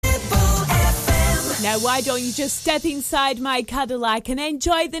Now, why don't you just step inside my Cadillac and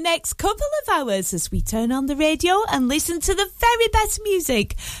enjoy the next couple of hours as we turn on the radio and listen to the very best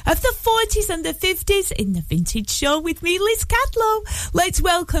music of the 40s and the 50s in the Vintage Show with me, Liz Cadlow. Let's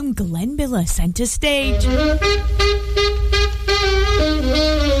welcome Glenn Miller, centre stage.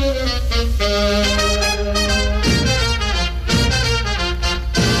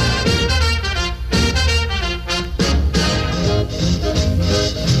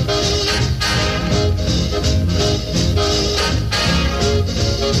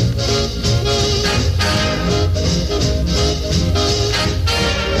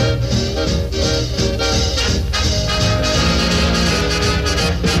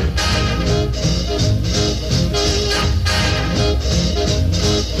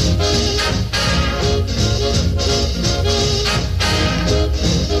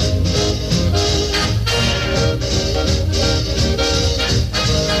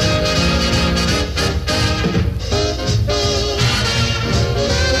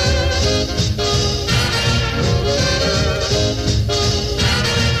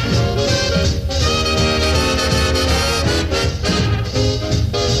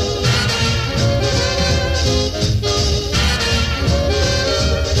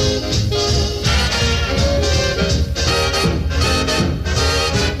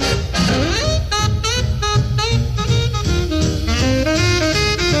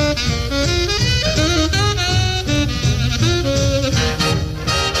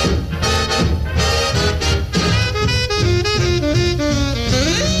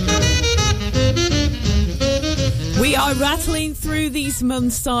 Rattling through these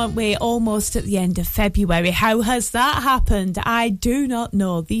months, aren't we? Almost at the end of February. How has that happened? I do not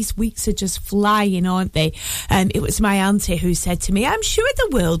know. These weeks are just flying, aren't they? It was my auntie who said to me, I'm sure the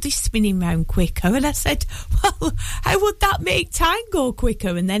world is spinning round quicker. And I said, well, how would that make time go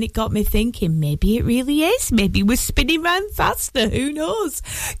quicker? And then it got me thinking, maybe it really is. Maybe we're spinning round faster. Who knows?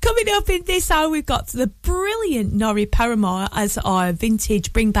 Coming up in this hour, we've got the brilliant Norrie Paramore as our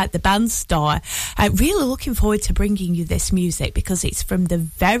vintage Bring Back the Band star. Really looking forward to bringing you this music because it's from the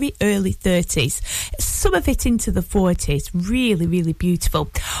very early 30s, some of it into the 40s. Really, really beautiful.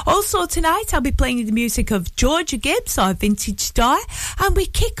 Also tonight I'll be playing the music of Georgia Gibbs, our vintage star, and we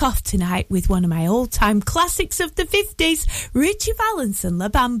kick off tonight with one of my all-time classics of the 50s, Ritchie Valens and La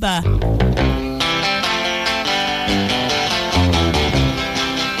Bamba.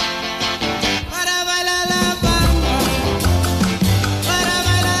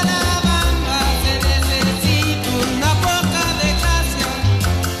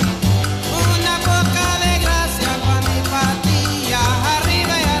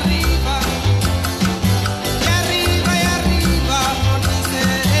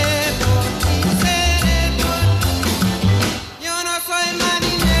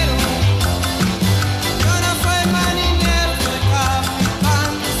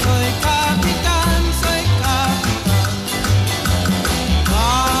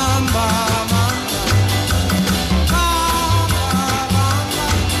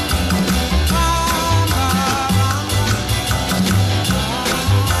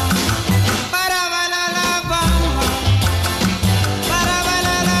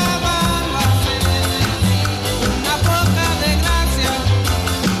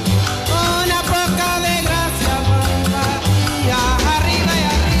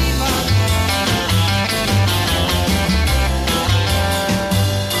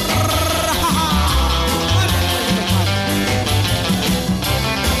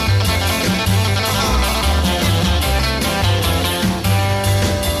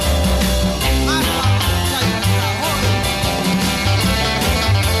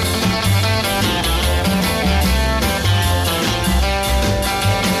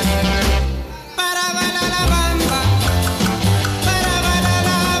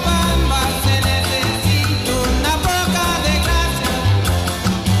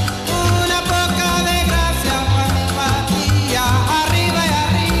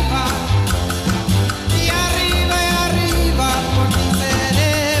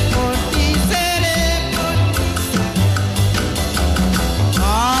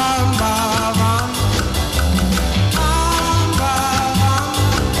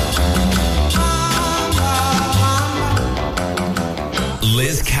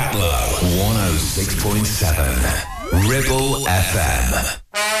 Liz Catlow, 106.7 Ribble FM.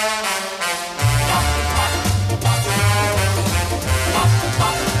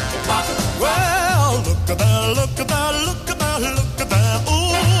 Well, look at that, look at that, look at that, look at that.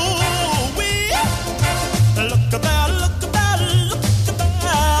 Ooh, wee. Look at that, look at that, look at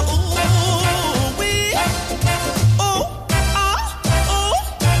that. Ooh, wee. Oh, ah, oh,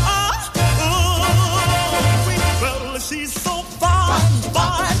 ah, ooh.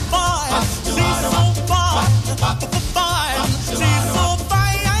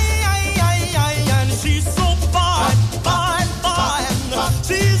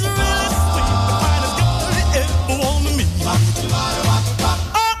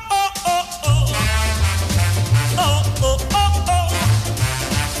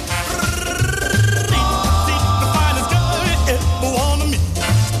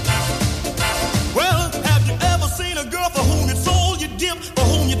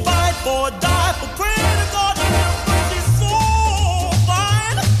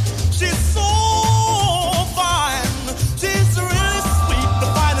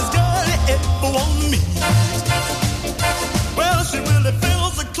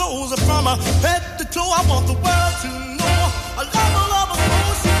 to know a lover,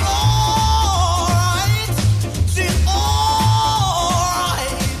 she's alright. She's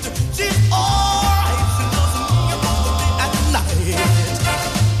alright. She's alright. She loves me both the day and night.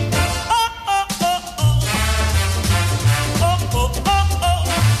 Oh, oh, oh, oh. Oh, oh, oh, oh.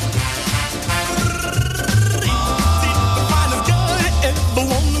 She's the finest girl you ever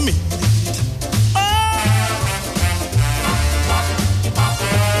want to meet.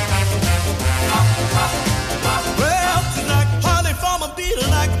 Well, she's like honey from a bee,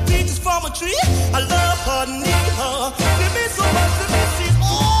 like peaches from a tree. I love her, need her. She means so much to me. She's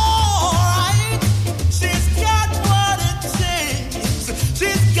alright. She's got what it takes.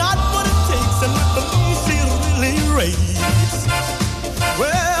 She's got what it takes, and with me she'll really raise.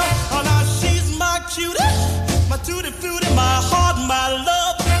 Well, now she's my cutie, my tutti frutti, my heart, my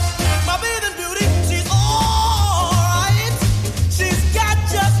love, my bathing beauty. She's alright. She's got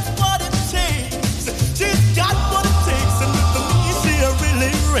just what it takes. She's got what it takes, and with me she'll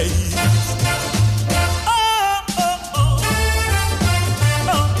really raise. Oh, oh, oh.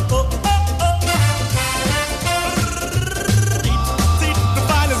 Oh, oh, oh, oh. She's the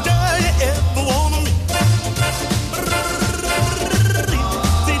finest girl you ever wanna meet.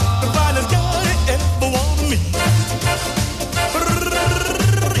 She's the finest girl you ever wanna meet.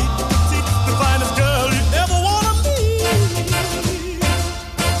 She's the finest girl you ever wanna meet.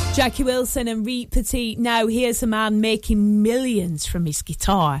 Jackie Wilson and Reet Petite. Now, here's a man making millions from his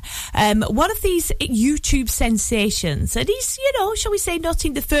guitar. One of these YouTube sensations, and he's, you know, shall we say, not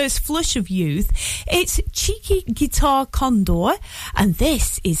in the first flush of youth. It's Cheeky Guitar Condor, and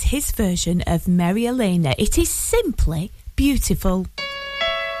this is his version of Mary Elena. It is simply beautiful.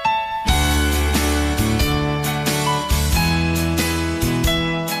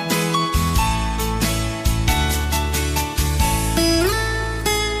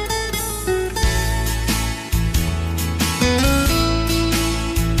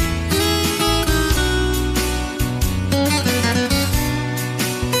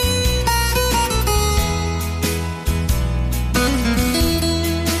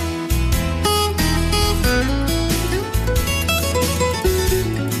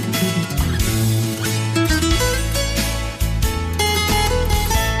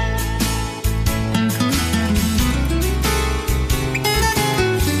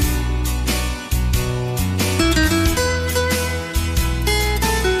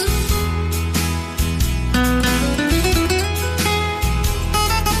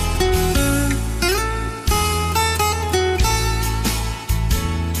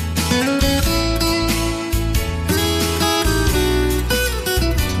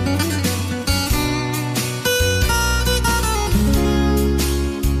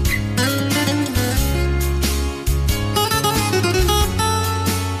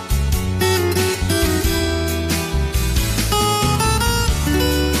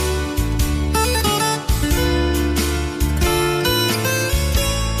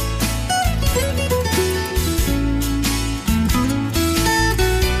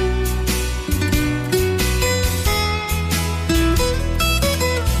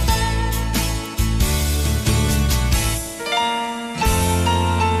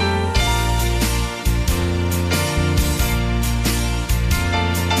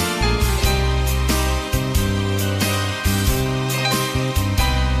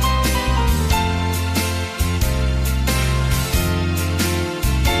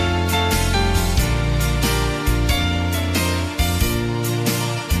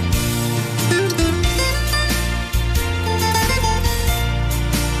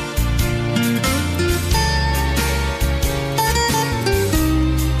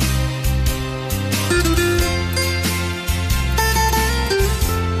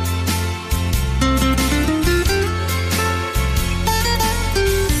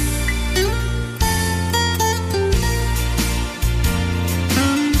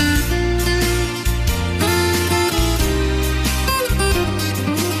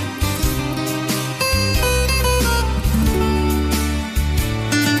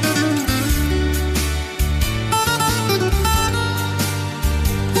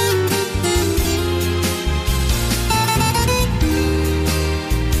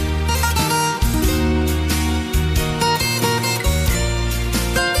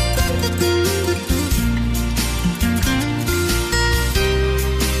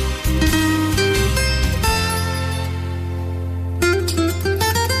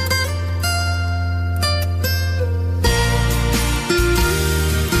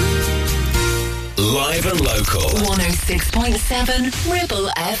 Live and local. 106.7 Ribble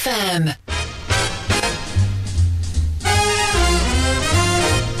FM.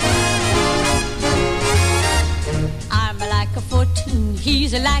 foot, and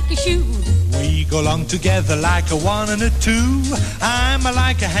he's like a shoe. We go along together like a one and a two. I'm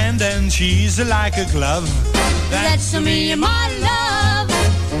like a hand and she's like a glove. That's me and my love.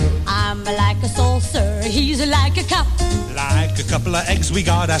 I'm like a saucer, he's like a cup. Like a couple of eggs, we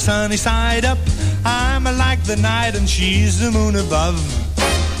got our sunny side up. I'm like the night and she's the moon above.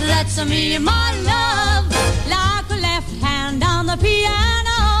 That's me and my love. Like a left hand on the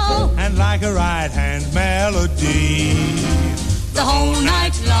piano, and like a right hand melody. The whole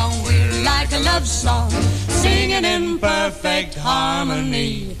night long we're like a love song, singing in perfect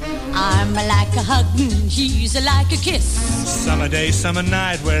harmony. I'm like a hug and he's like a kiss. Summer day, summer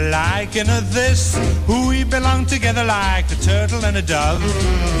night, we're like in a this. We belong together like a turtle and a dove.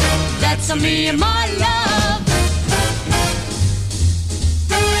 That's me and my love.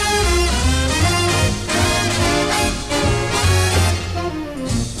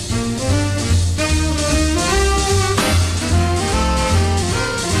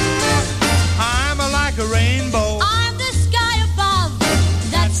 A rainbow, I'm the sky above.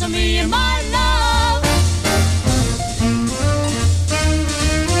 That's me and my love.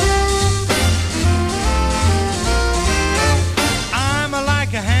 I'm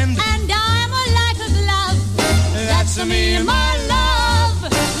like a hand, and I'm like a glove. That's me and my love.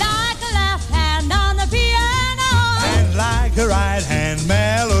 Like a left hand on the piano, and like a right hand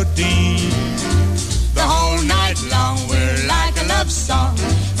melody. The whole night long we're like a love song,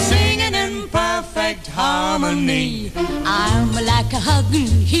 singing in perfect harmony. I'm like a hug and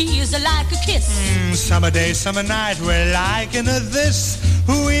he's like a kiss. Summer day, summer night, we're like in a this.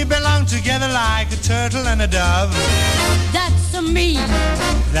 We belong together like a turtle and a dove. That's me.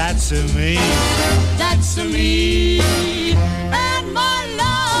 That's me. That's me and my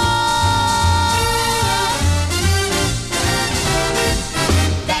love.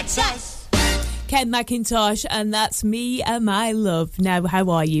 That's us. Ken McIntosh, and that's me and my love. Now, how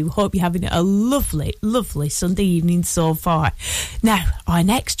are you? Hope you're having a lovely, lovely Sunday evening so far. Now, our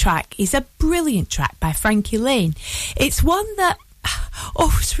next track is a brilliant track by Frankie Lane. It's one that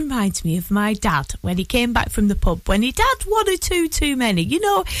always reminds me of my dad when he came back from the pub, when he'd had one or two too many. You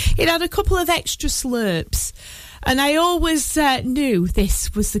know, he'd had a couple of extra slurps. And I always knew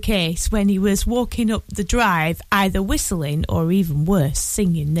this was the case when he was walking up the drive, either whistling or even worse,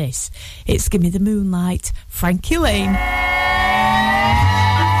 singing this. It's Give Me the Moonlight, Frankie Lane.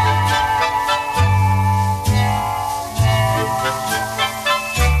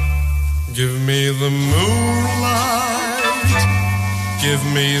 Give me the moonlight, give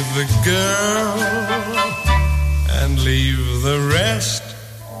me the girl, and leave the rest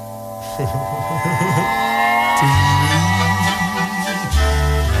to me.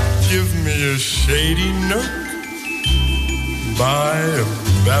 Give me a shady nook by a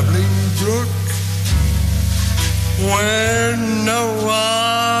babbling brook where no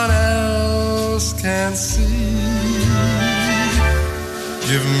one else can see.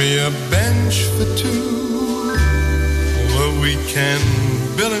 Give me a bench for two where we can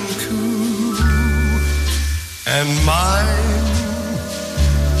bill and coo, and mine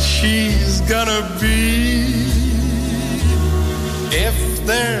she's gonna be. If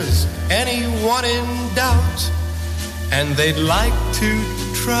there's anyone in doubt and they'd like to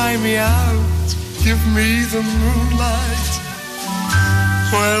try me out, give me the moonlight,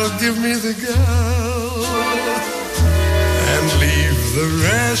 well, give me the girl, and leave the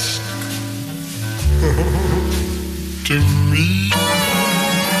rest to me.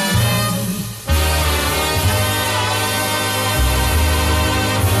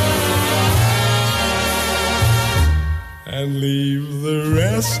 And leave the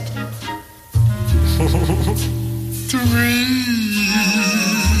rest to me.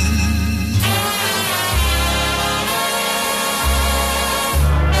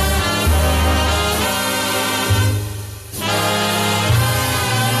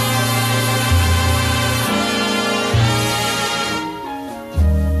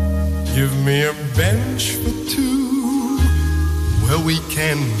 Give me a bench for two where we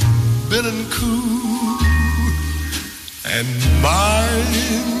can bill and coo, and mine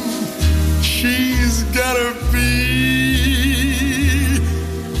she's gotta be.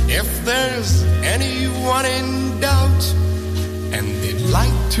 If there's anyone in doubt and they'd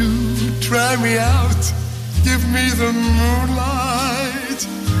like to try me out, give me the moonlight,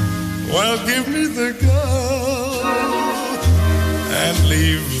 well, give me the girl, and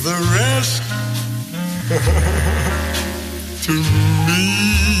leave the rest to me.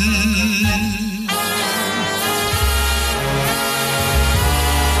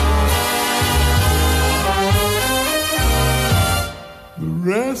 The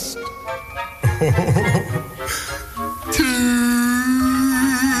rest to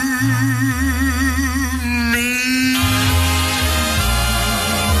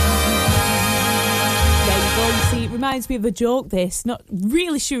See, it reminds me of a joke, this. Not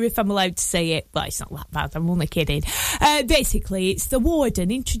really sure if I'm allowed to say it, but it's not that bad. I'm only kidding. Basically, it's the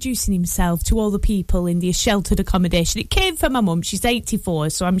warden introducing himself to all the people in the sheltered accommodation. It came from my mum. She's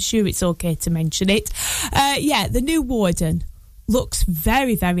 84, so I'm sure it's okay to mention it. The new warden looks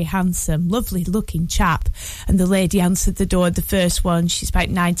very, very handsome, lovely looking chap. And the lady answered the door, the first one. She's about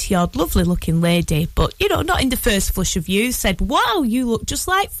 90 odd, lovely looking lady, but not in the first flush of view. Said, wow, you look just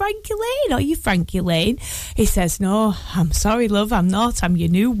like Frankie Lane. Are you Frankie Lane? He says, no, I'm sorry, love, I'm not. I'm your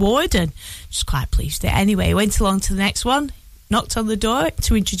new warden. Just quite pleased with it. Anyway, he went along to the next one, knocked on the door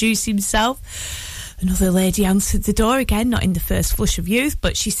to introduce himself. Another lady answered the door again, not in the first flush of youth,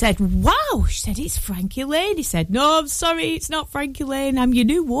 but she said, wow, she said, it's Frankie Lane. He said, no, I'm sorry, it's not Frankie Lane. I'm your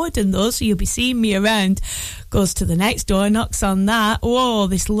new warden, though, so you'll be seeing me around. Goes to the next door, knocks on that. Oh,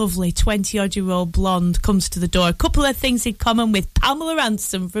 this lovely 20-odd-year-old blonde comes to the door. A couple of things in common with Pamela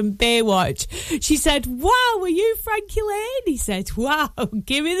Anderson from Baywatch. She said, wow, are you Frankie Lane? He said, wow,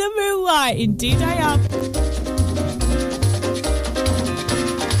 give me the moonlight. Indeed I am.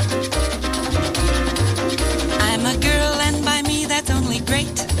 I'm a girl, and by me that's only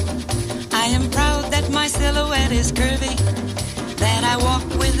great. I am proud that my silhouette is curvy, that I walk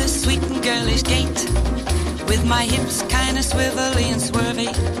with a sweet and girlish gait, with my hips kinda swivelly and swervy.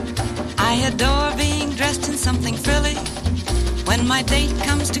 I adore being dressed in something frilly. When my date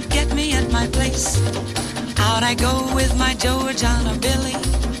comes to get me at my place, out I go with my George on a Billy,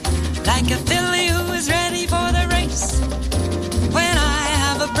 like a filly who is ready for the race. When I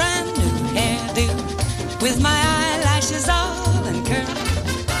have a brand new hairdo, with my eyelashes all in curl,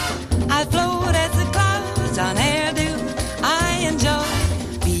 I float as the clouds on hairdo. I enjoy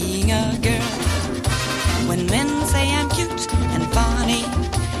being a girl. When men say I'm cute and funny,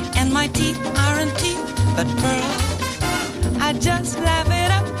 and my teeth aren't teeth but pearl, I just laugh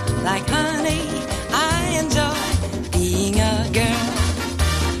it up like honey. I enjoy being a girl.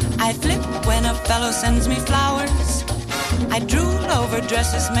 I flip when a fellow sends me flowers. I drool over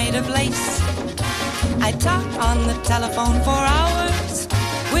dresses made of lace. I talk on the telephone for hours,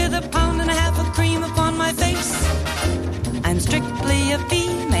 with a pound and a half of cream upon my face. I'm strictly a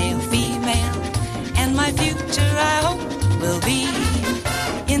female, and my future I hope will be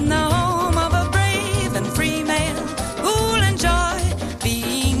in the home of a brave and free male who'll enjoy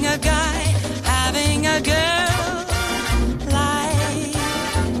being a guy, having a girl like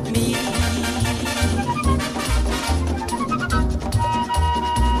me.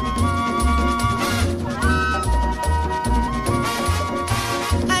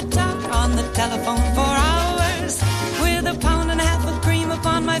 I talk on the telephone for hours, with a pound and a half of cream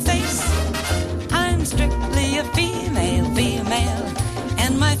upon my face. I'm strictly a female,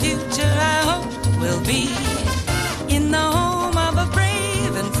 and my future I hope will be in the home of a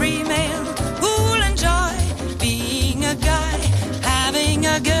brave and free male who'll enjoy being a guy, having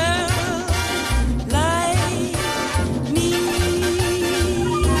a girl like me.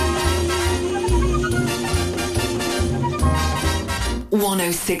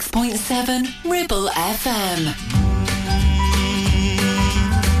 106.7 Ribble FM.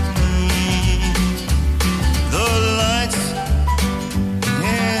 The lights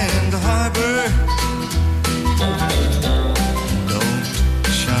in the harbor don't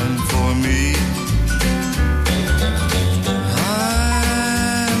shine for me.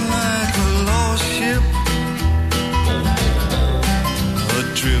 I'm like a lost ship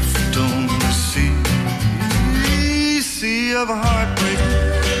adrift on the sea of heartbreak,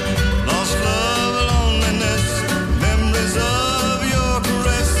 lost love, loneliness, memories of your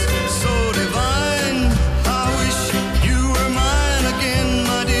caress, so divine. I wish you were mine again,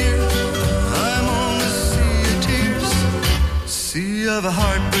 my dear. I'm on the sea of tears, sea of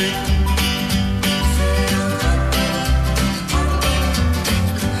heartbreak.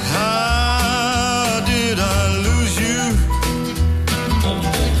 How did I lose you? Oh,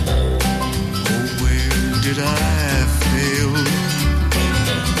 where did I fail?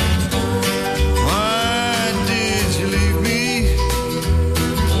 Why did you leave me?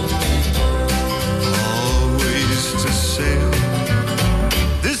 Always to sail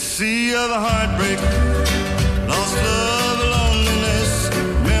this sea of heartbreak, lost love, loneliness,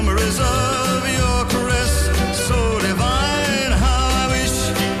 memories of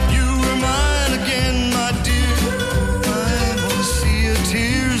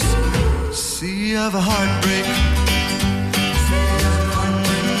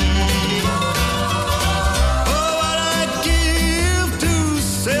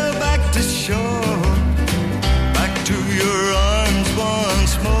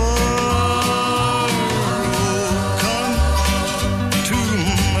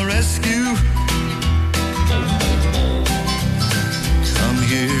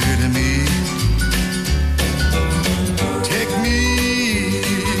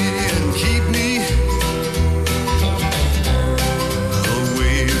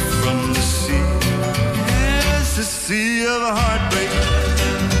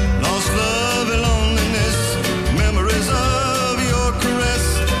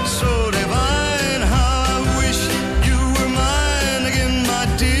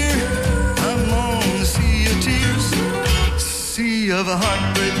of a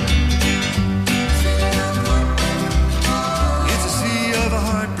heartbreak. It's a sea of a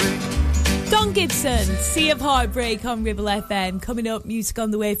heartbreak. Don Gibson, Sea of Heartbreak on Ribble FM. Coming up, music on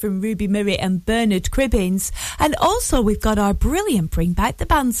the way from Ruby Murray and Bernard Cribbins. And also, we've got our brilliant Bring Back the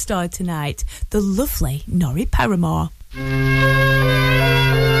Band star tonight, the lovely Norrie Paramore.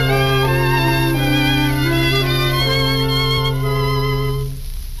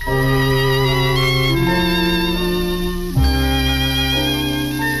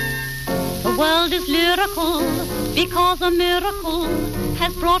 The world is lyrical because a miracle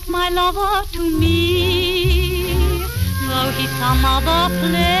has brought my lover to me. Though he's some other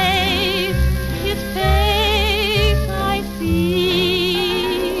place, his face I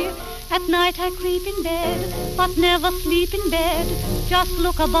see. At night I creep in bed, but never sleep in bed. Just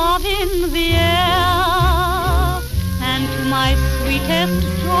look above in the air, and to my sweetest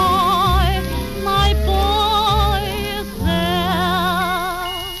joy, my boy is there.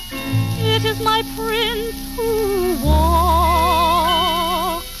 It is my prince who walks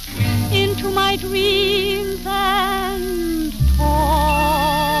into my dreams and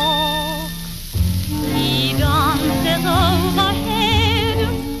talks. He dances overhead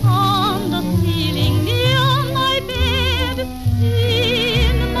on the ceiling near my bed,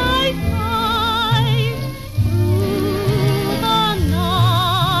 in my sight through the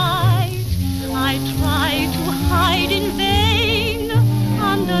night. I try to hide in vain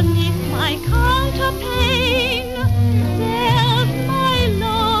underneath my counterpane. There's my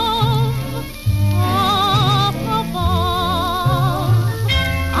love up above.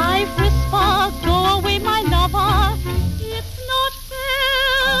 I whisper, go away, my lover. It's not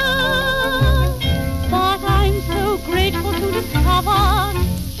fair, but I'm so grateful to discover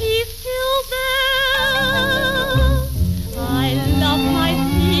he's still there. I love my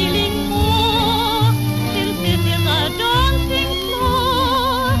feeling more since this is a dancing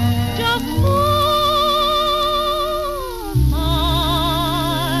floor just for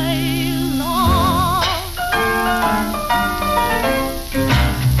my love.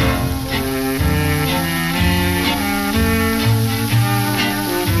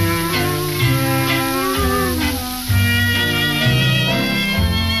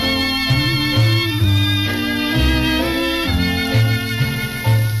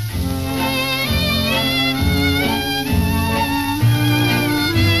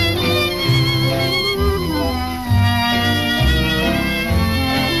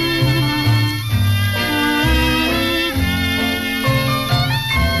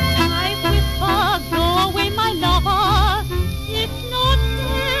 I whisper, go away, my lover. It's not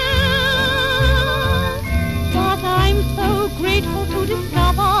fair, but I'm so grateful to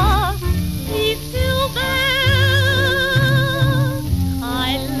discover he's still there. I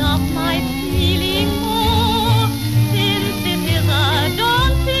love my feeling more since this is a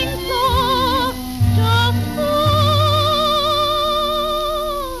dancing floor just for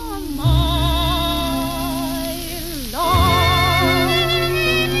my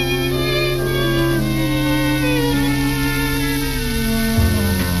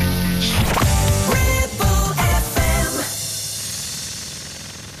Ribble FM.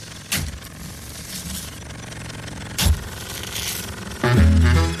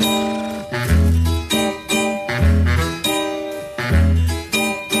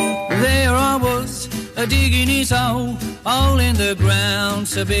 There I was, digging his hole in the ground,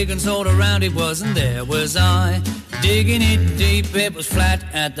 so big and sort of round it was, and there was I, digging it deep. It was flat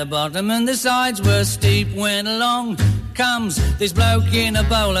at the bottom and the sides were steep. When along comes this bloke in a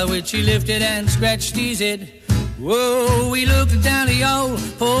bowler, which he lifted and scratched his head. Whoa, he looked down the old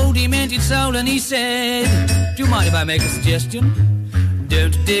poor demented soul and he said, do you mind if I make a suggestion?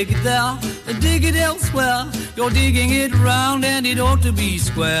 Don't dig it there, dig it elsewhere. You're digging it round and it ought to be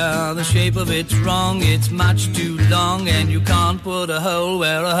square. The shape of it's wrong, it's much too long, and you can't put a hole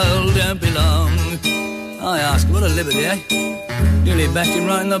where a hole don't belong. I ask, what a liberty, eh? Nearly backed him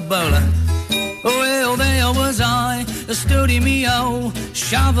right in the bowler. Well, there was I, stood in me old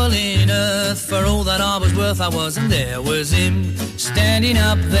shoveling earth. For all that I was worth, I was, and there was him, standing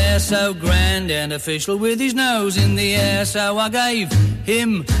up there so grand and official with his nose in the air. So I gave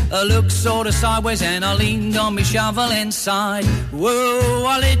him a look sort of sideways and I leaned on me shovel and sighed. Whoa,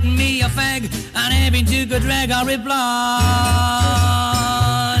 I lit me a fag and having took a drag, I replied,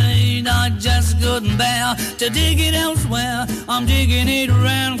 I just couldn't bear to dig it elsewhere. I'm digging it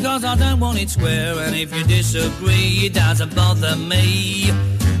round cause I don't want it square. And if you disagree, it doesn't bother me.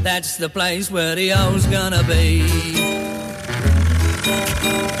 That's the place where the hole's gonna be.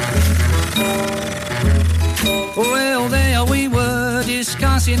 Well, there we were, were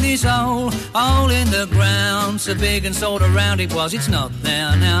discussing this hole in the ground, so big and sort of round it was, it's not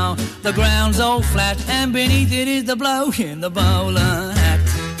there now. The ground's all flat, and beneath it is the bloke in the bowler hat.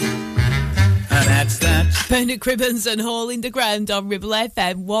 And that's that. Bernard Cribbins and Hole in the Ground on Ribble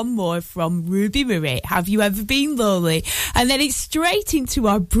FM. One more from Ruby Marie. Have you ever been lonely? And then it's straight into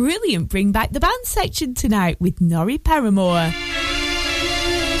our brilliant Bring Back the Band section tonight with Norrie Paramore.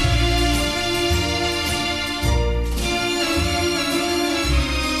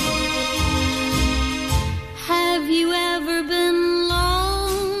 Have you ever been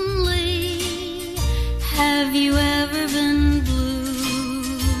lonely? Have you ever been blue?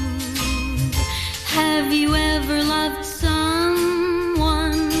 Have you ever loved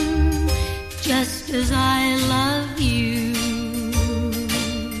someone just as I love you?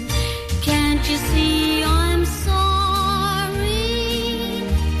 Can't you see I'm sorry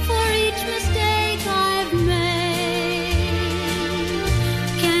for each mistake I've made?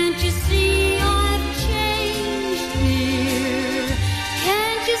 Can't you see I've changed, dear?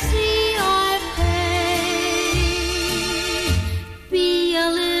 Can't you see I've paid? Be a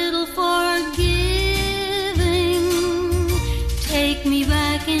little forgiving. Take me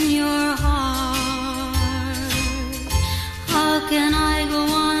back in your heart. How can I go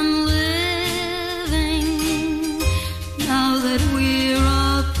on living now that we're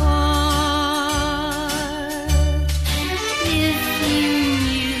apart? If you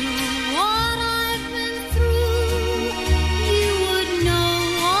knew what I've been through, you would know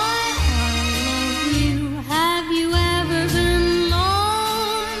why I love you. Have you ever been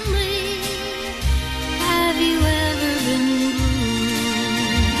lonely? Have you ever been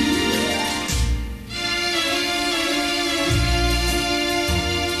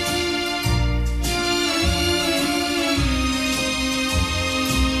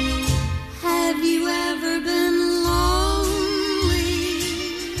Have you ever been lonely?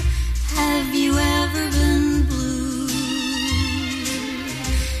 Have you ever been blue?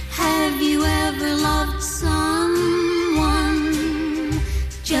 Have you ever loved someone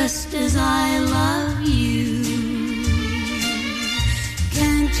just as I love you?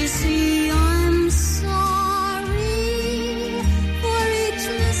 Can't you see I'm sorry for each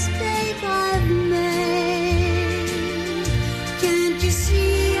mistake I've made? Can't you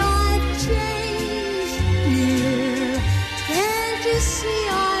see I've changed, dear? Can't you see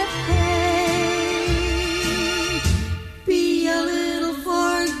I've paid? Be a little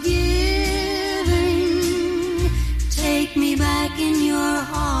forgiving. Take me back in your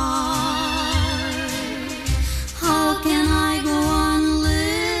heart. How can I go on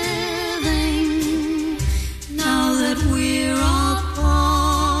living now that we're apart?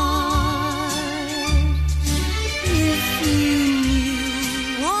 If you knew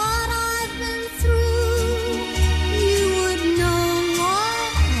what I've been through, you would know why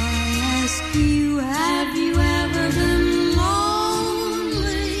I ask you. Have you ever been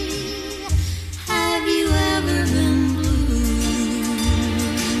lonely? Have you ever been blue?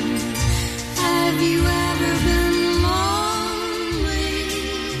 Have you ever been lonely?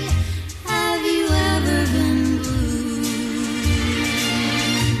 Have you ever been blue?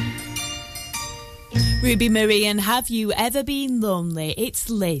 Ruby Marie and Have You Ever Been Lonely? It's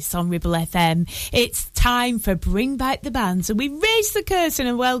Liz on Ribble FM. It's time for Bring Back the Band. So we raise the curtain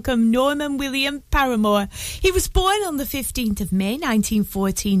and welcome Norman William Paramore. He was born on the 15th of May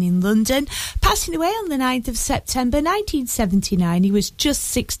 1914 in London, passing away on the 9th of September 1979. He was just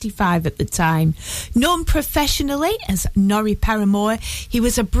 65 at the time. Known professionally as Norrie Paramore, he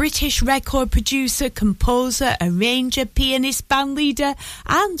was a British record producer, composer, arranger, pianist, bandleader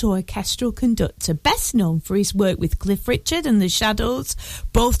and orchestral conductor. Best known for his work with Cliff Richard and the Shadows,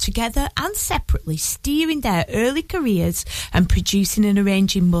 both together and separately, steering their early careers and producing and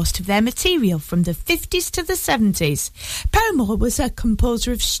arranging most of their material from the 50s to the 70s. Paramore was a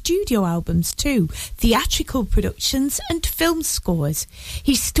composer of studio albums too, theatrical productions and film scores.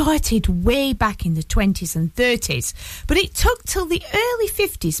 He started way back in the 20s and 30s, but it took till the early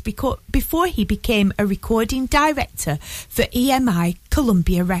 50s before he became a recording director for EMI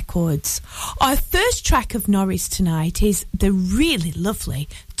Columbia Records. Our first track of Norrie's tonight is the really lovely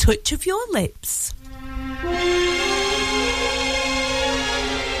Touch of Your Lips.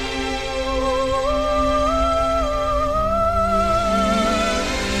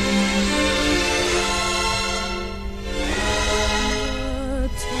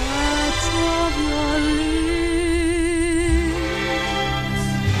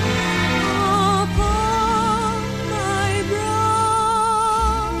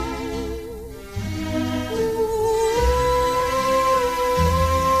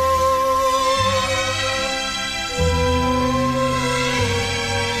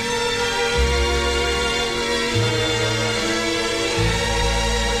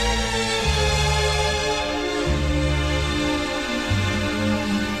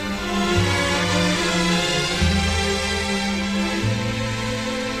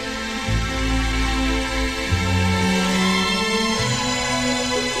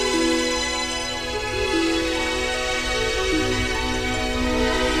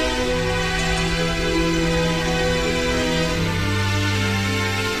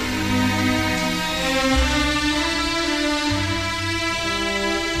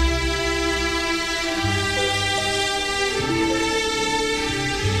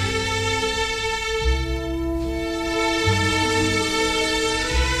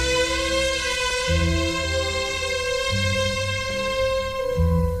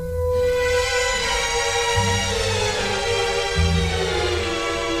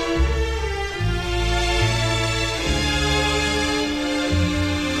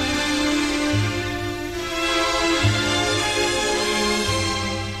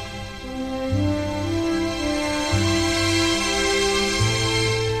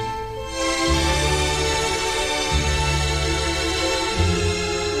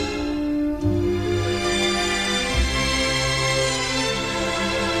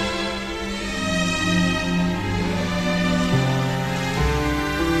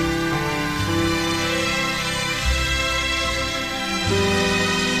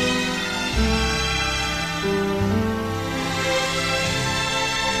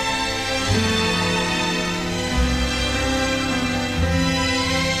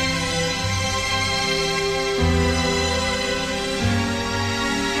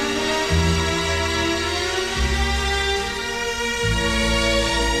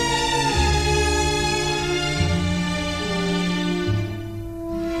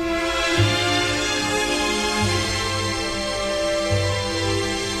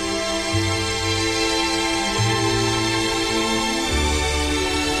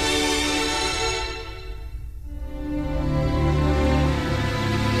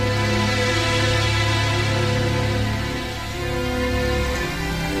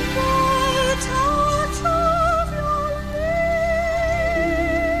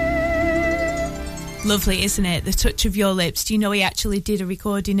 Lovely, isn't it? The Touch of Your Lips. Do you know he actually did a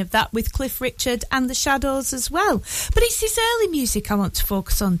recording of that with Cliff Richard and the Shadows as well? But it's his early music I want to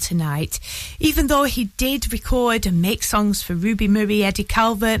focus on tonight. Even though he did record and make songs for Ruby Murray, Eddie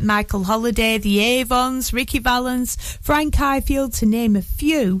Calvert, Michael Holiday, the Avons, Ricky Valens, Frank Highfield, to name a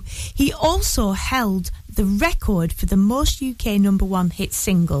few, he also held the record for the most UK number one hit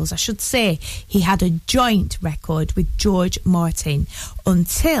singles. I should say he had a joint record with George Martin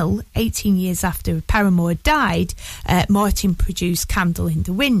until 18 years after Paramore died. Martin produced Candle in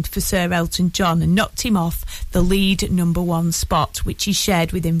the Wind for Sir Elton John and knocked him off the lead number one spot, which he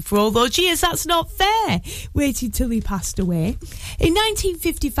shared with him for all those years. That's not fair. Waited till he passed away. In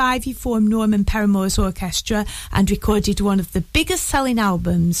 1955 he formed Norman Paramore's orchestra and recorded one of the biggest selling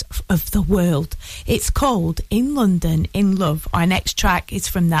albums of the world. It's called In London in Love. Our next track is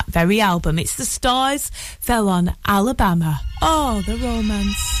from that very album. It's The Stars Fell on Alabama. Oh, the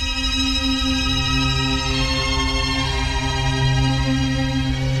romance.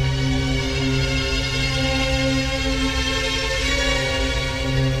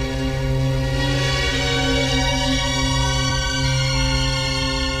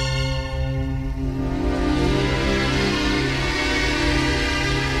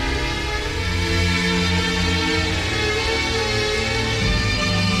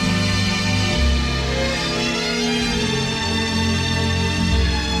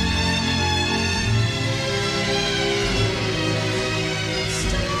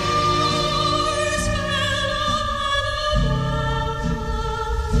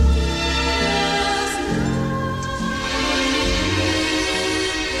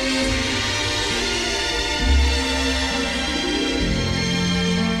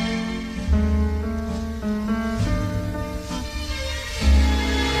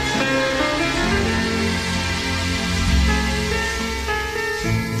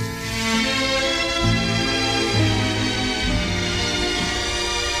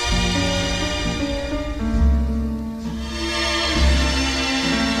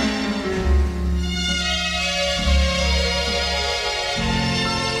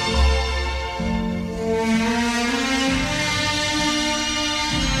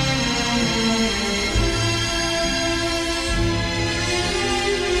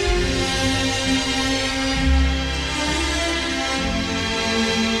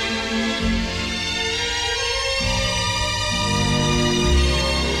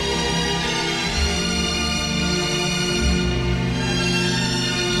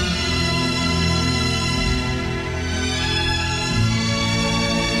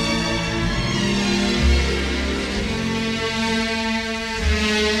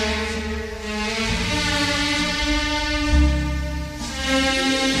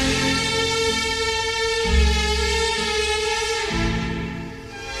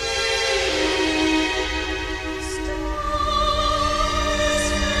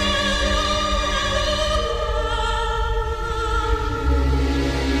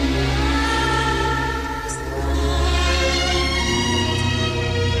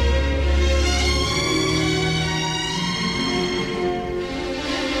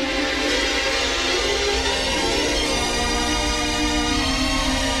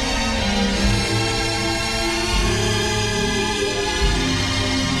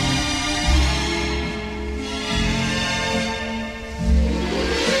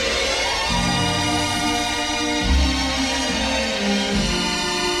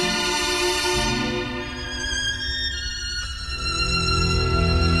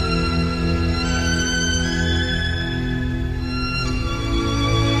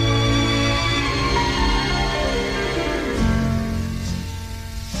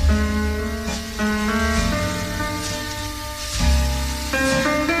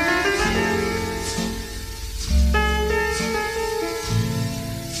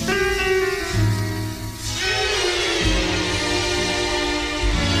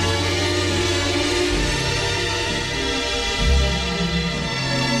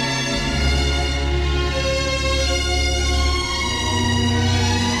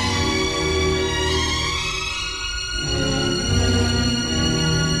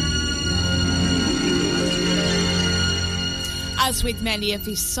 As with many of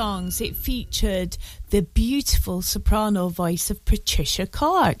his songs, it featured the beautiful soprano voice of Patricia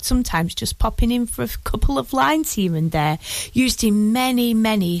Clark, sometimes just popping in for a couple of lines here and there, used in many,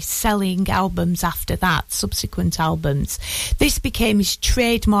 many selling albums after that, subsequent albums. This became his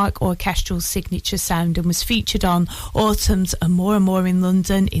trademark orchestral signature sound and was featured on Autumn's and More in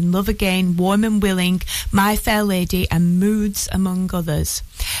London, In Love Again, Warm and Willing, My Fair Lady and Moods, among others.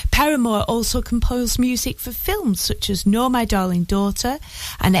 Paramore also composed music for films such as No My Darling Daughter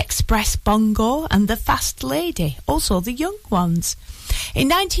and Express Bongo and The Fast Lady, also The Young Ones. In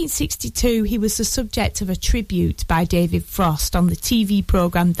 1962, he was the subject of a tribute by David Frost on the TV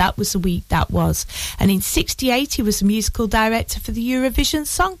programme That Was the Week That Was. And in 1968, he was the musical director for the Eurovision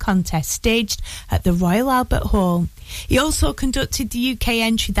Song Contest, staged at the Royal Albert Hall. He also conducted the UK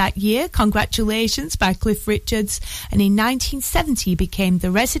entry that year, Congratulations by Cliff Richards, and in 1970 he became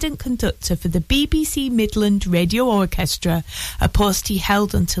the resident conductor for the BBC Midland Radio Orchestra, a post he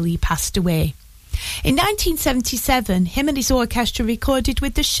held until he passed away. In 1977, him and his orchestra recorded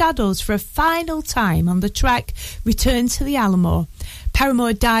with the Shadows for a final time on the track Return to the Alamo.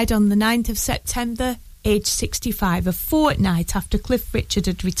 Paramore died on the 9th of September, aged 65, a fortnight after Cliff Richard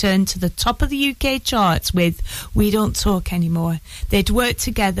had returned to the top of the UK charts with We Don't Talk Anymore. They'd worked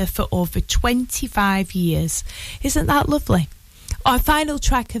together for over 25 years. Isn't that lovely? Our final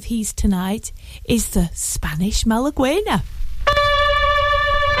track of his tonight is the Spanish Malaguena.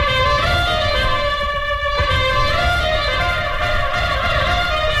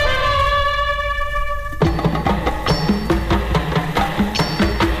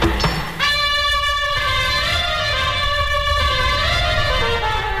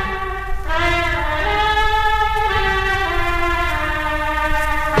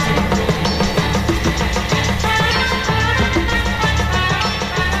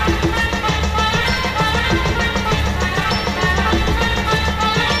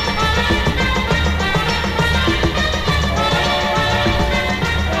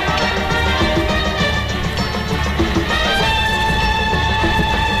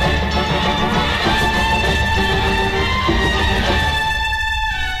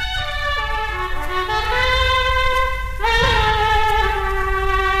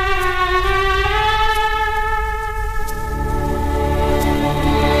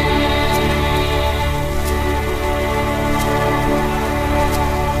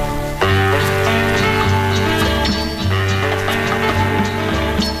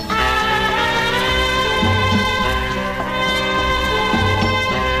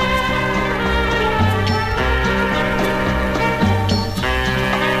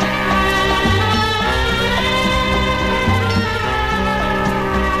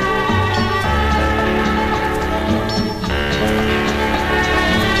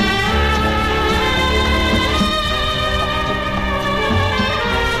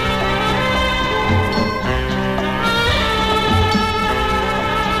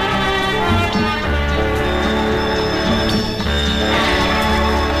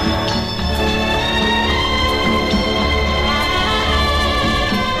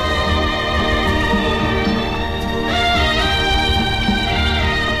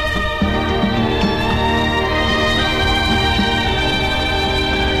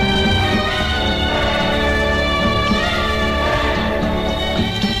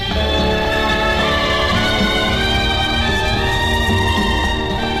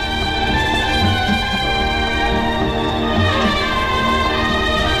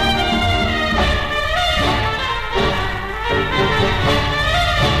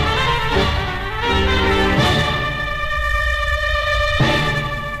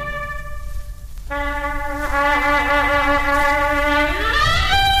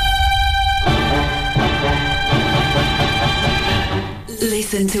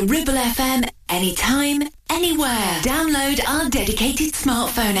 Listen to Ribble FM anytime, anywhere. Download our dedicated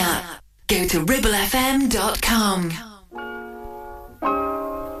smartphone app. Go to ribblefm.com.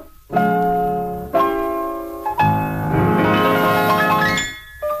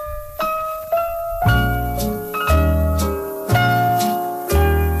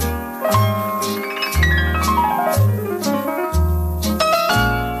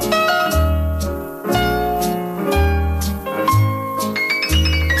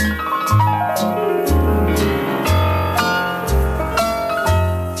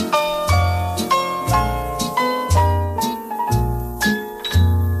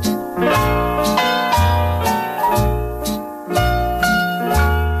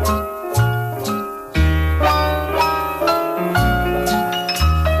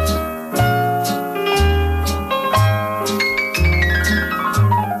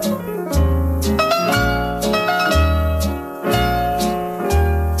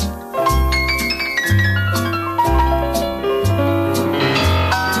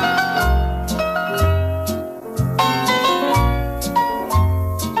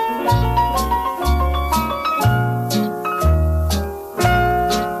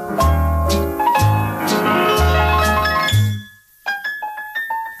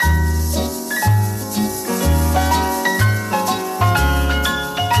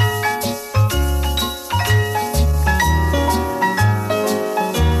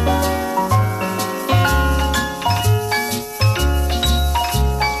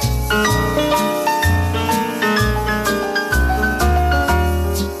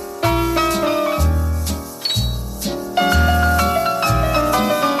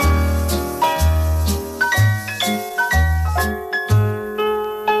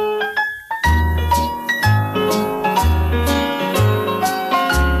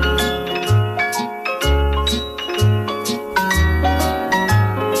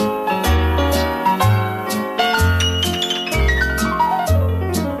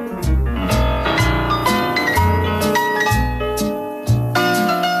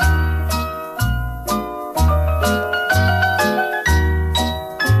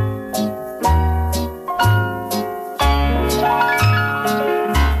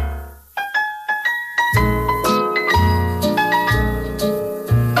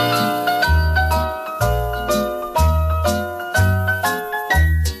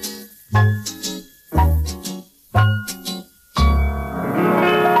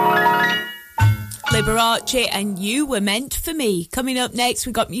 Archie and You Were Meant For Me. Coming up next,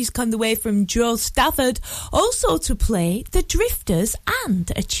 we've got music on the way from Joe Stafford. Also to play, The Drifters,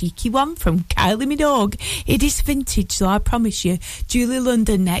 and a cheeky one from Kylie Minogue. It is vintage, so I promise you. Julie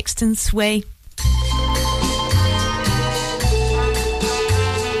London next and Sway.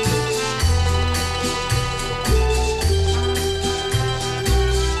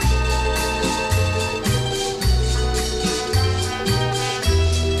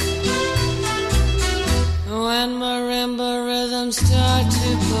 When marimba rhythms start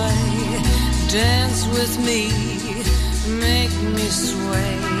to play, dance with me, make me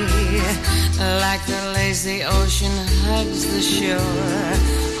sway. Like the lazy ocean hugs the shore,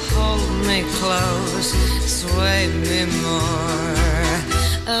 hold me close, sway me more.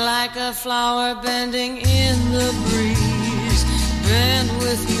 Like a flower bending in the breeze, bend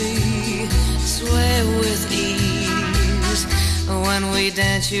with me, sway with ease. When we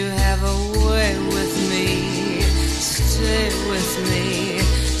dance you have a way with me, stay with me,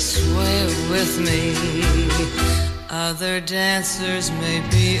 sway with me. Other dancers may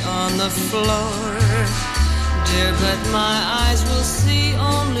be on the floor, dear, but my eyes will see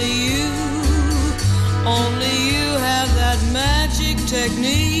only you. Only you have that magic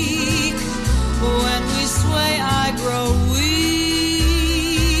technique. When we sway I grow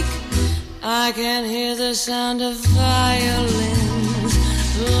weak. I can hear the sound of violins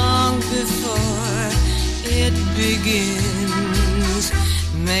long before it begins.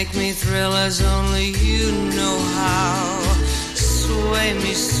 Make me thrill as only you know how. Sway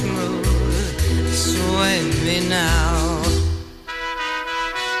me smooth, sway me now.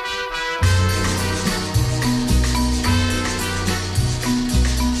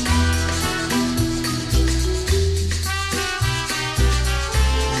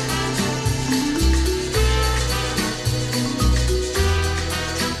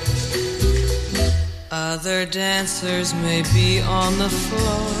 Other dancers may be on the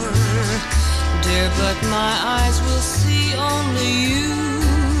floor, dear, but my eyes will see only you.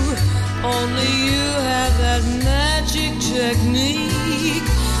 Only you have that magic technique.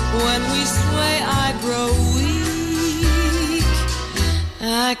 When we sway I grow weak.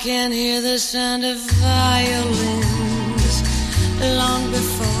 I can hear the sound of violins long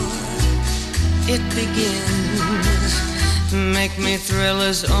before it begins. Make me thrill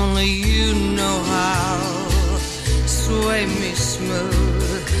as only you know how. Sway me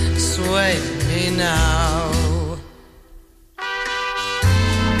smooth, sway me now.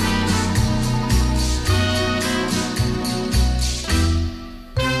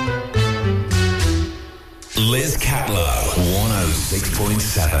 Liz Catlow,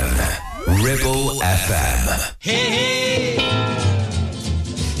 106.7 Ribble FM. Hey, hey,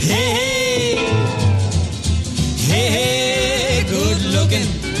 hey, hey, hey, good looking.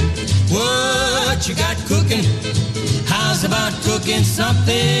 What you got cooking? How's about cooking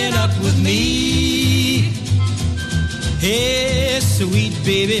something up with me? Hey, sweet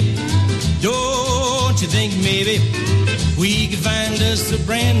baby, don't you think maybe we could find us a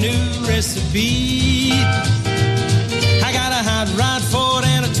brand new recipe? I got a hot rod Ford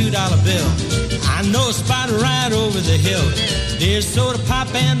and a $2 bill. I know a spot right over the hill. There's soda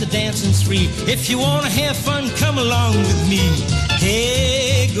pop and the dancing's free. If you want to have fun, come along with me.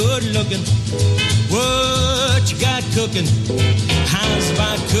 Hey, good looking, what you got cooking? How's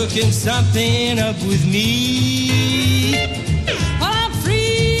about cooking something up with me? Well, I'm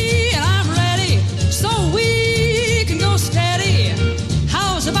free and I'm ready, so we can go steady.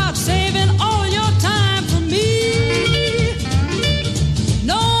 How's about saving all your time for me?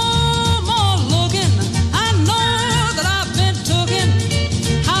 No more looking, I know that I've been tooken.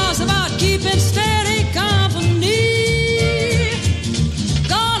 How's about keeping steady company?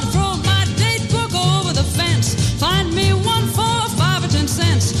 Gonna throw my date book over the fence. Find me one for 5 or 10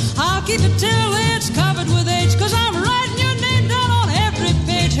 cents. I'll keep it till it's covered with age, 'cause I'm writing your name down on every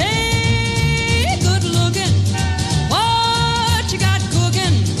page. Hey, good looking, what you got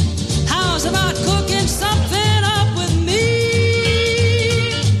cooking? How's about cooking something up with me?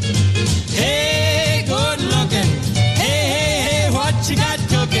 Hey, good looking, hey, hey, hey, what you got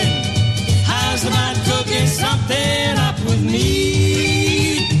cooking? How's about cooking something up with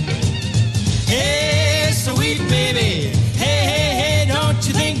me? Hey, sweet baby, hey, hey, hey, don't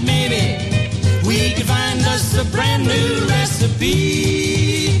you think maybe we could find us a brand new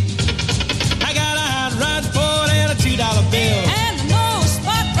recipe? I got a hot rod Ford and a $2 bill. And no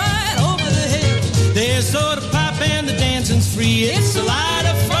spot right over the hill. There's soda pop and the dancing's free. It's a lot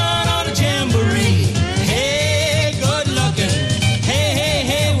of fun on a jamboree. Hey, good looking, hey, hey,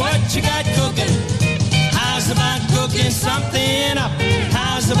 hey, what you got cooking? How's about cooking something up?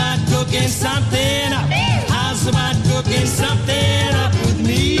 How's about cooking something up? cooking something up with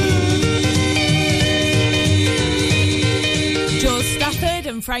me. Joe Stafford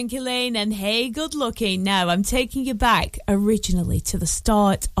and Frankie Lane and Hey Good Looking. Now I'm taking you back originally to the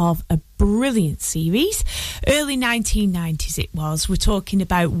start of a brilliant series. Early 1990s it was. We're talking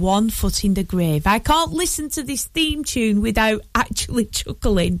about One Foot in the Grave. I can't listen to this theme tune without actually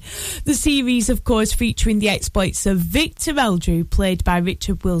chuckling. The series, of course, featuring the exploits of Victor Meldrew, played by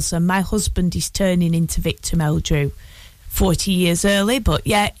Richard Wilson. My husband is turning into Victor Meldrew 40 years early, but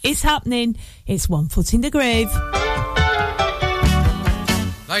yeah, it's happening. It's One Foot in the Grave.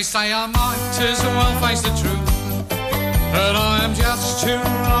 They say I might as well face the truth, but I am just too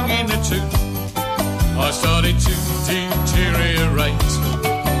long in the tooth. I started to deteriorate,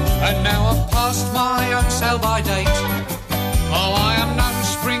 and now I've passed my young sell-by date. Oh, I am no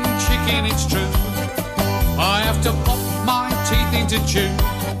spring chicken, it's true. I have to pop my teeth into chew,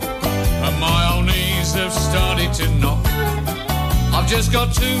 and my old knees have started to knock. I've just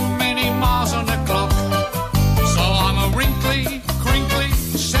got too many miles on the clock, so I'm a wrinkly, crinkly,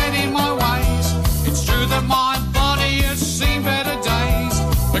 set in my ways. It's true that my body has seen better days,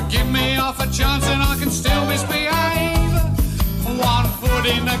 but give me half a chance and I can still misbehave. 1 foot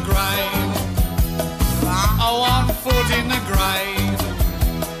in the grave, 1 foot in the grave,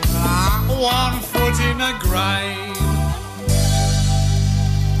 1 foot in the grave.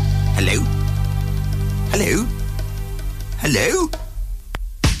 Hello? Hello? Hello?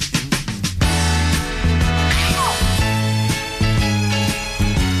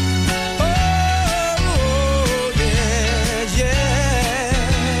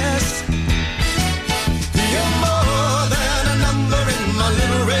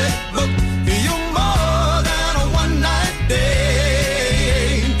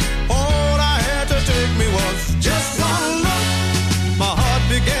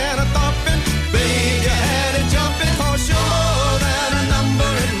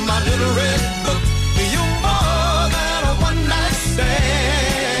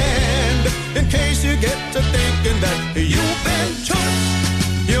 That you've been took.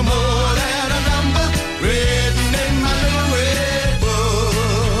 You're more than a number written in my little red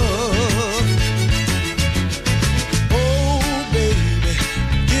book. Oh, baby,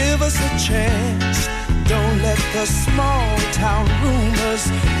 give us a chance. Don't let the small town rumors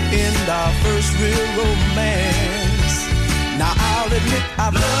end our first real romance. Now I'll admit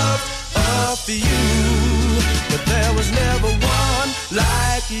I've loved a few, but there was never one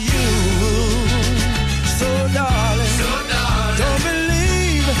like you. So darling, don't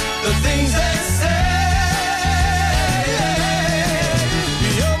believe the things they say.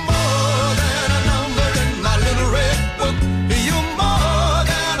 You're more than a number in my little red book. You're more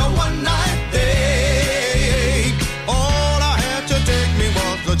than a one-night date. All I had to take me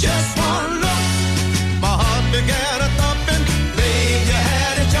was just one look. My heart began a thumping. Babe, you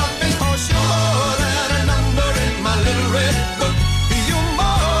had it jumping. 'Cause you're more than a number in my little red book. You're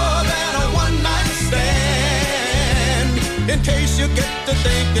more than a one-night stand. In case you get to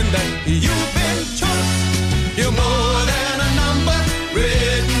thinking that you've been took, you're more than a number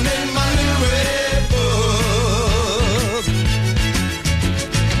written in my little red book.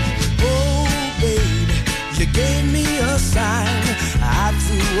 Oh, baby, you gave me a sign. I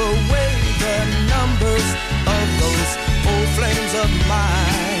threw away the numbers of those old flames of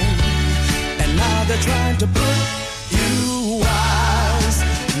mine, and now they're trying to put you wise,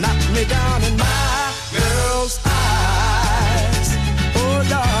 knock me down in my girl's eyes. Oh,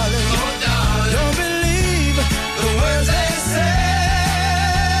 darling, don't believe the words they say.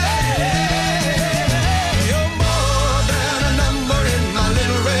 You're more than a number in my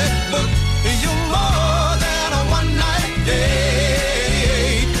little red book. You're more than a one-night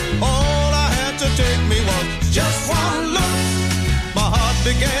date. All I had to take me was just one look. My heart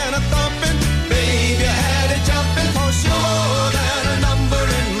began a thumping. Baby, I had it jumping. 'Cause you're more than a number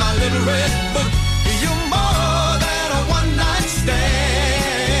in my little red book. You're more than a one-night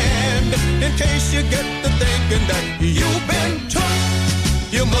stand. In case you get to thinking that you've been took,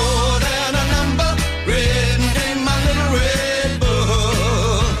 you're more than a number written in my little red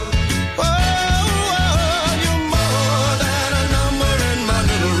book. Oh, you're more than a number in my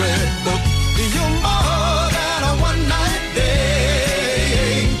little red book. You're more than a one-night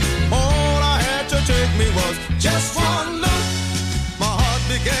day. All I had to take me was just one look. My heart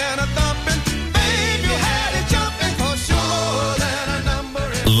began a thumping. Babe, you had it jumping. 'Cause you're more than a number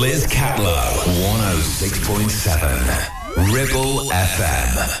in Liz Catlow, 106.7 Ribble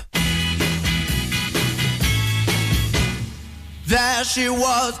FM. There she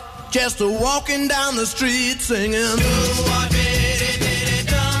was, just walking down the street singing.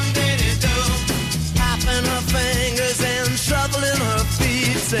 Tapping her fingers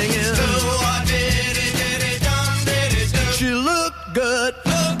singing. She looked good.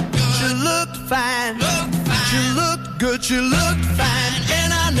 She looked fine. She looked good. She looked fine.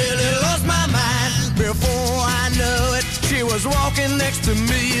 And I nearly lost my mind. Before I knew it, she was walking next to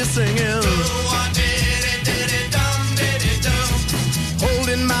me singing.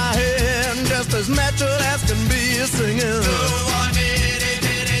 Holding my hand just as natural as can be singing.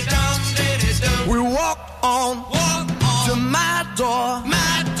 We walked on to my door.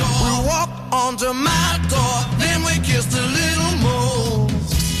 We walked on to my door. Then we kissed a little more.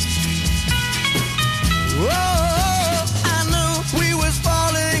 Oh, I knew we was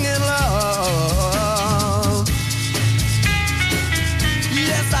falling in love.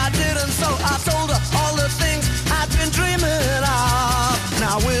 Yes, I did, and so I told her all the things I'd been dreaming of.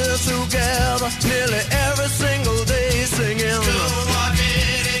 Now we're together nearly every single day singing.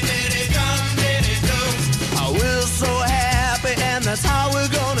 We're so happy, and that's how we're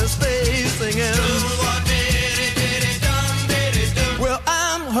gonna stay singing. Well,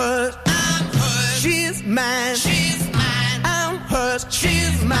 I'm hers. She's mine. I'm hers.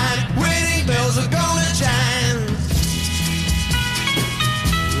 She's mine. Wedding bells are gonna chime.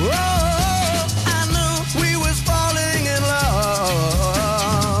 Oh, I knew we was falling in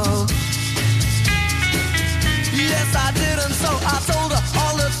love. Yes, I did, and so I told her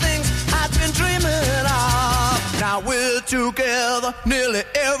all the things I'd been dreaming of. Now we're together nearly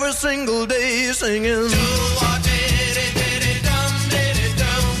every single day singing.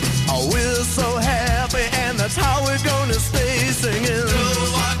 Oh, we're so happy, and that's how we're gonna stay singing.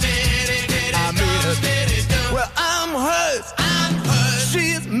 I mean it. Well, I'm hers.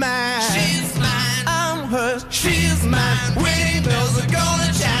 She's mine. I'm hers. She's mine. Wedding bells are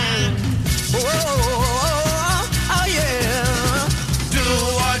gonna chime. Oh, oh yeah. Do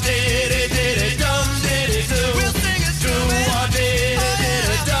or did it, dum did it do. We'll sing it. Do or did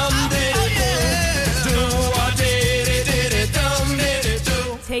it, dum did it do. Do or did it, dum did it do.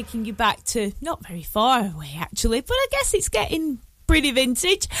 Taking you back to not very far away, actually, but I guess it's getting pretty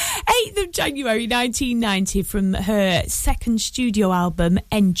vintage. 8th of January 1990, from her second studio album,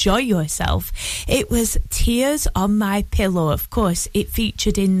 Enjoy Yourself. It was Tears on My Pillow. Of course, it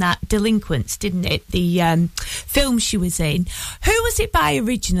featured in that Delinquents, didn't it? The film she was in. Who was it by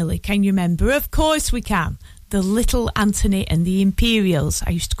originally? Can you remember? Of course we can. The Little Anthony and the Imperials.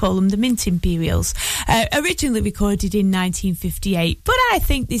 I used to call them the Mint Imperials. Originally recorded in 1958, but I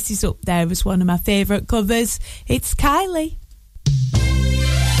think this is up there as one of my favourite covers. It's Kylie.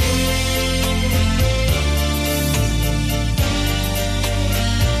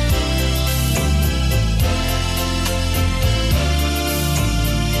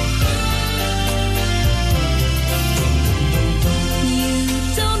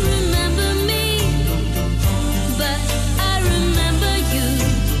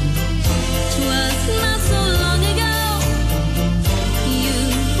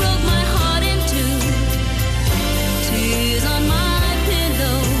 Tears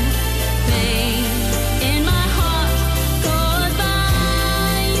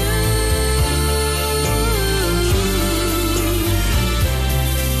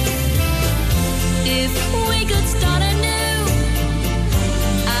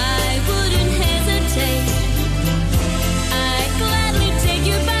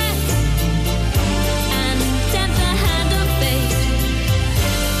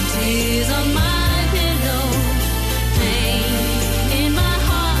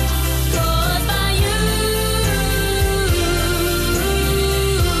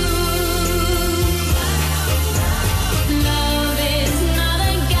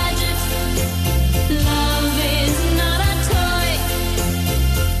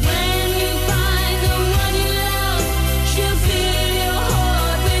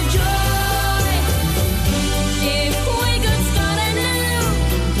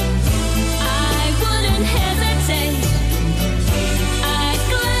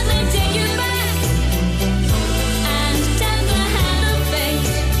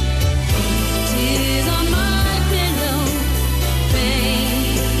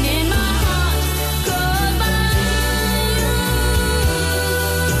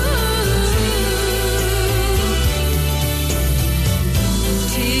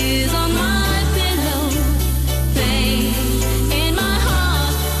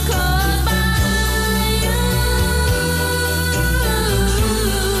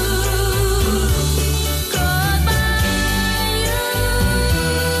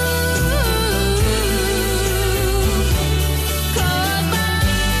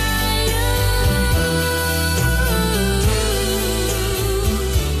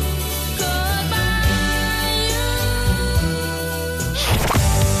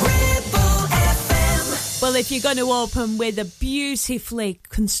Well, if you're going to open with a beautifully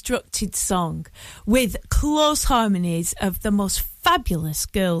constructed song with close harmonies of the most fabulous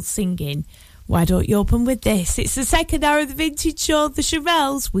girls singing, why don't you open with this? It's the second hour of the Vintage Show, the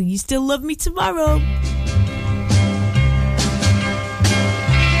Shirelles. Will you still love me tomorrow?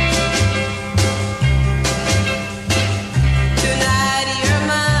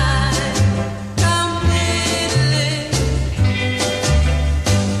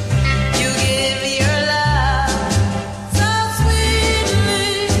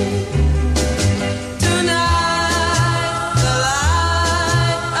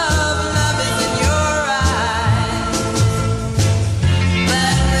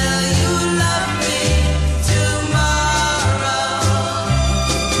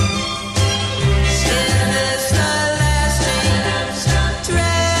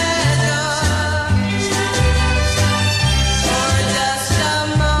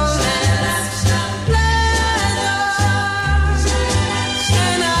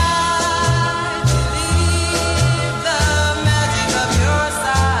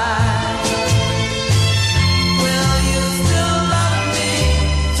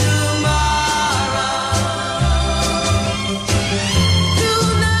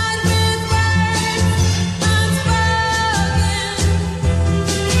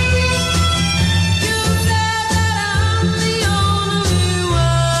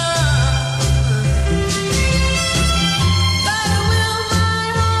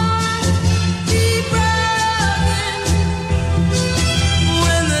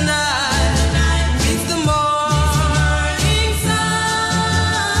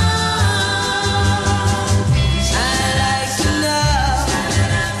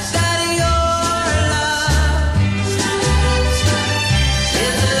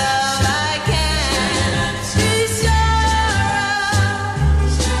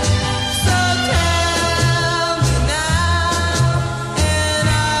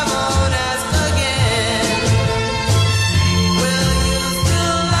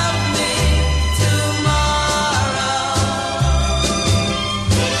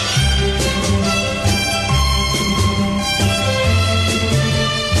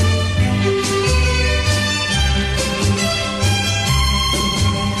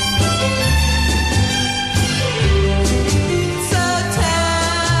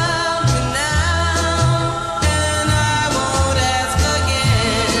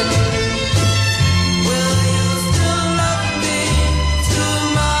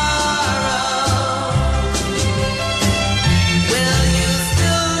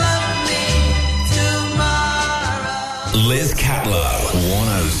 Liz Catlow,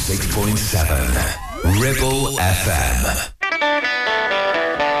 106.7 Ribble FM.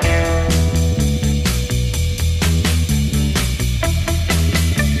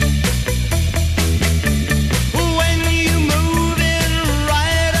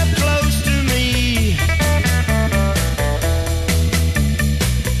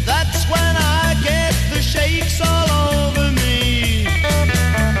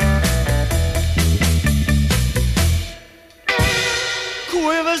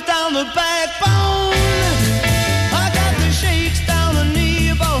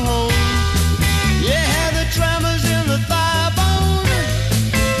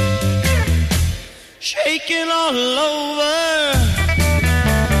 All over.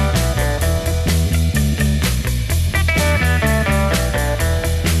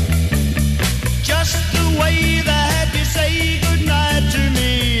 Just the way that you say goodnight to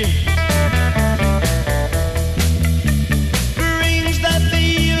me brings that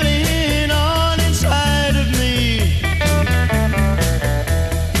feeling on inside of me.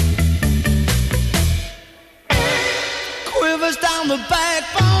 Quivers down the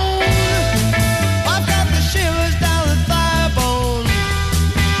backbone.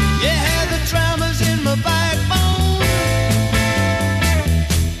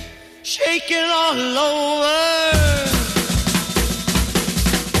 Shaking all over.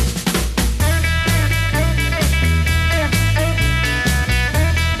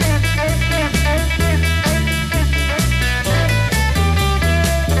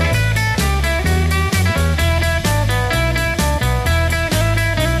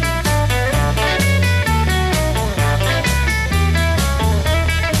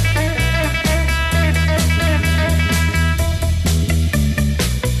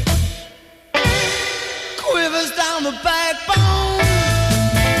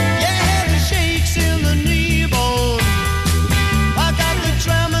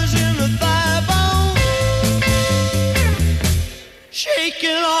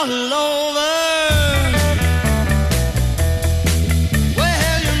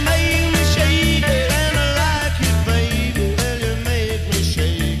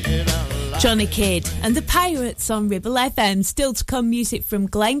 Johnny Kidd and the Pirates on Ribble FM. Still to come, music from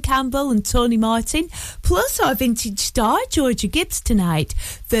Glenn Campbell and Tony Martin, plus our vintage star Georgia Gibbs tonight.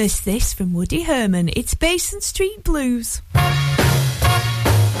 First, this from Woody Herman. It's Basin Street Blues.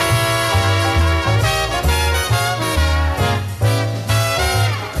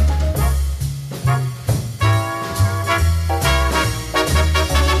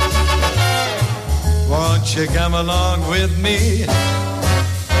 Won't you come along with me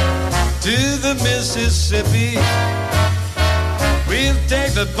to the Mississippi? We'll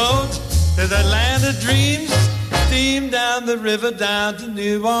take the boat to the land of dreams, steam down the river down to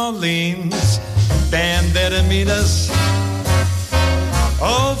New Orleans. Band there to meet us,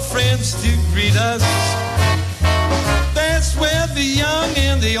 old friends to greet us. That's where the young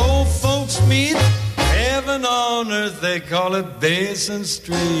and the old folks meet. Heaven on earth, they call it Basin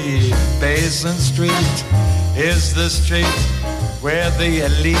Street. Basin Street is the street where the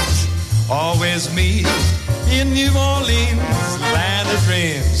elite always meet. In New Orleans, land of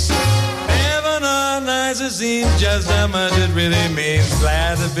dreams. Heaven on earth has seen just how much it really means.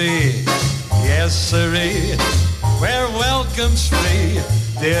 Glad to be, yes sirree, where welcome's free.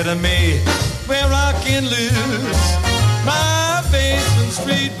 Dear to me, where I can lose my Basin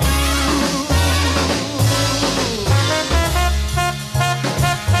Street blues.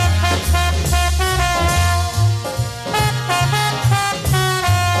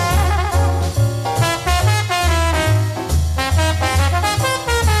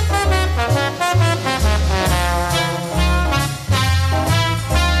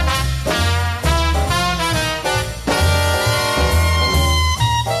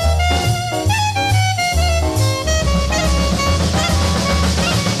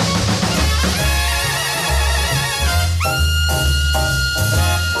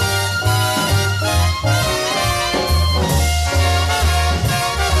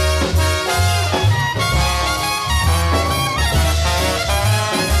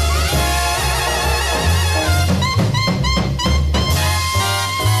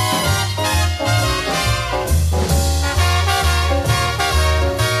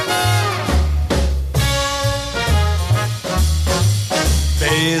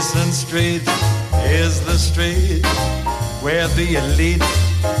 Basin Street is the street where the elite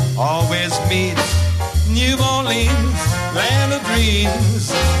always meet. New Orleans, land of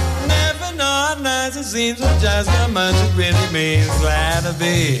dreams. Never not nice it seems, but just how much it really means. Glad to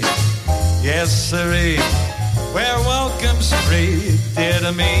be, yes sirree, where welcome's free. Dear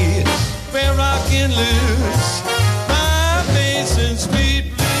to me, where I can lose my Basin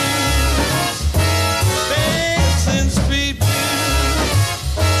Street blues. Basin Street blues.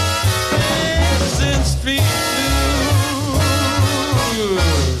 Street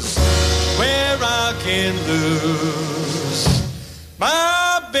blues, where I can lose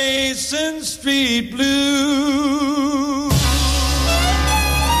my Basin Street blues.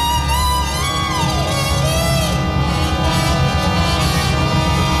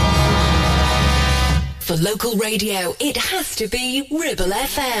 For local radio, it has to be Ribble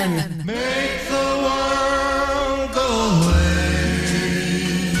FM. Make the world go away.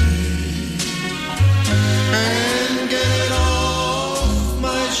 And get it off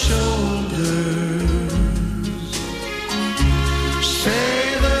my shoulders.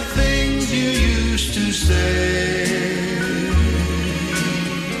 Say the things you used to say,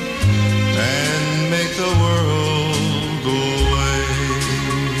 and make the world go away.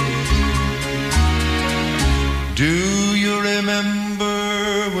 Do you remember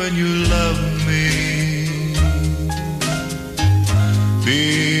when you loved me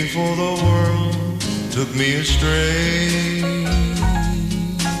before the world took me astray?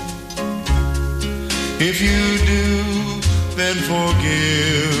 If you do, then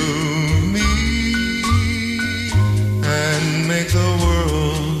forgive me and make the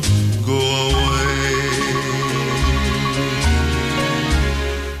world go away.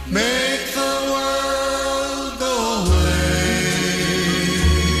 Make the world go away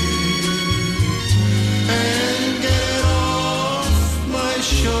and get it off my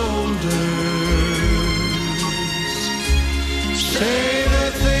shoulders. Say the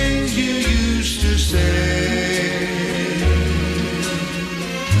things you used to say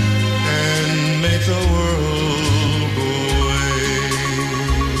and make the world go away.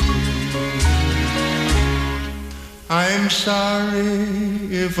 I'm sorry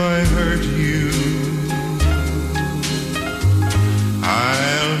if I hurt you.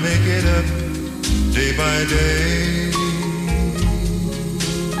 I'll make it up day by day.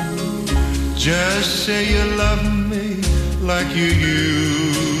 Just say you love me like you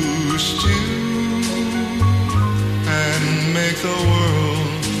used to, and make the world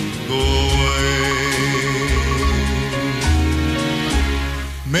go away.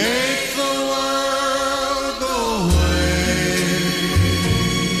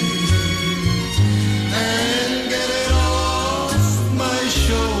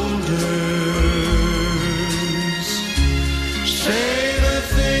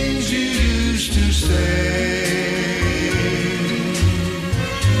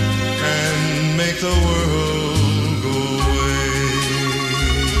 the world go away.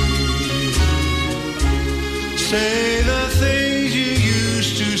 Say the things you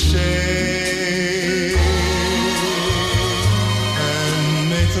used to say and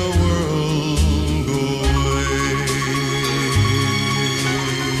make the world go away.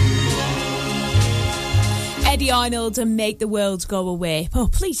 Eddie Arnold and Make the World Go Away. Oh,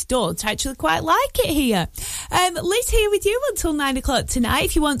 please don't. I actually quite like it here. Liz here with you until 9 o'clock tonight.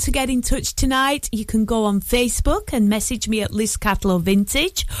 If you want to get in touch tonight, you can go on Facebook and message me at Liz Catlow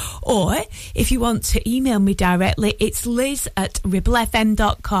Vintage. Or if you want to email me directly, it's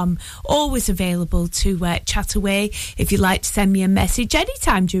liz@ribblefm.com. Always available to chat away if you'd like to send me a message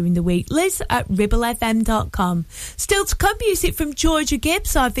anytime during the week. liz@ribblefm.com. Still to come, music from Georgia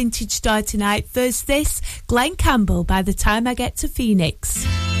Gibbs, our vintage star tonight. First this, Glenn Campbell, By the Time I Get to Phoenix.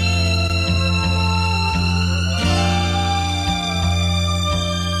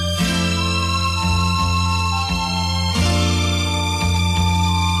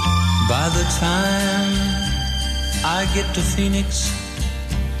 By the time I get to Phoenix,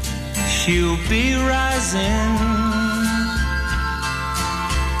 she'll be rising.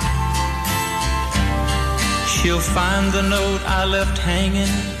 She'll find the note I left hanging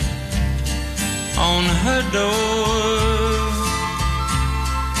on her door.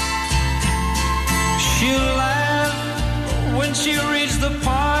 She'll laugh when she reads the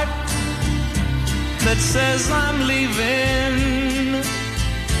part that says I'm leaving.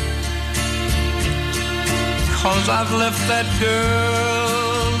 'Cause I've left that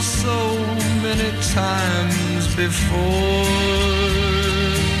girl so many times before.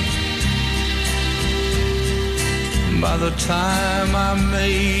 By the time I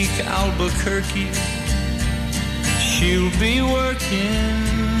make Albuquerque, she'll be working.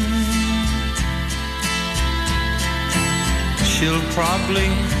 She'll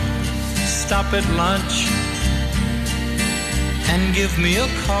probably stop at lunch and give me a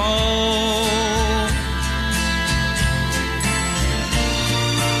call.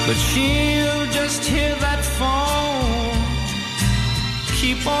 But she'll just hear that phone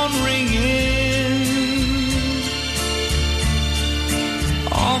keep on ringing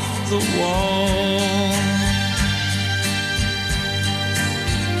off the wall.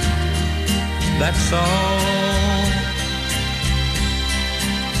 That's all.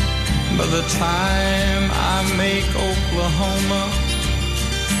 By the time I make Oklahoma,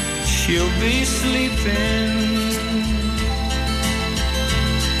 she'll be sleeping.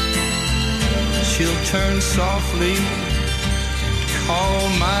 She'll turn softly, call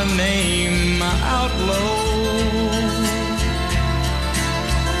my name out low,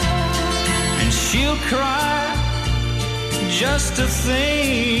 and she'll cry just to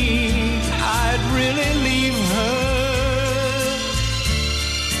think I'd really leave her.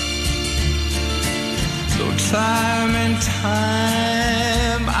 Though time and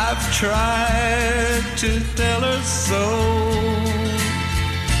time I've tried to tell her so,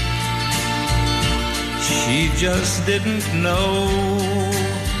 she just didn't know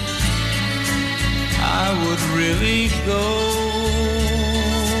I would really go.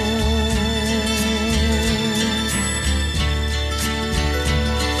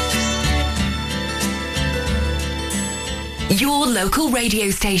 Your local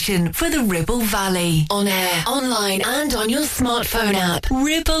radio station for the Ribble Valley. On air, online and on your smartphone app.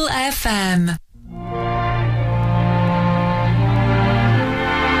 Ribble FM.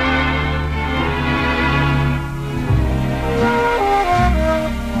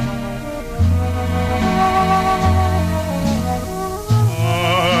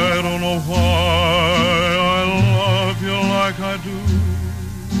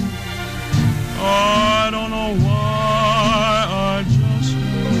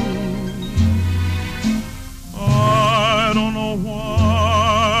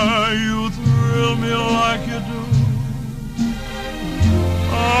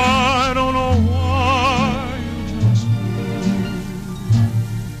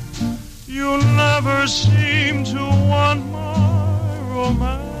 Seem to want my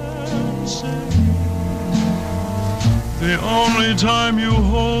romancing. The only time you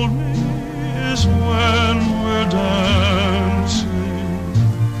hold me is when we're dancing.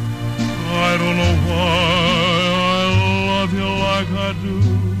 I don't know why I love you like I do.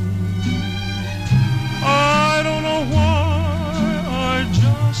 I don't know why, I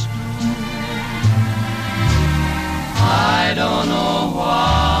just do. I don't know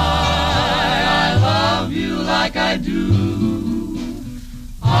why like I do.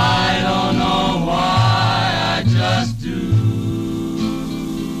 I don't know why, I just do.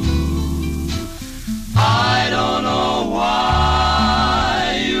 I don't know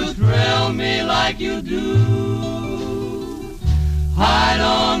why you thrill me like like you do. I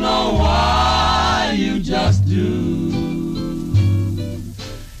don't know why, you just do.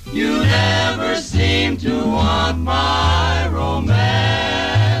 You never seem to want my romancing.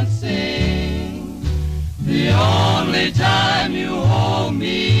 The only time you hold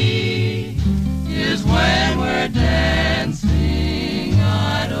me is when we're dancing.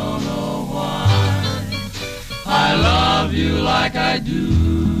 I don't know why I love you like I do.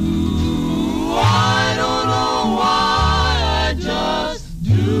 I don't know why, I just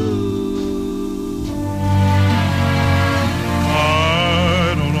do.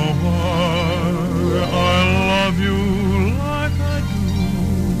 I don't know why I love you like I do.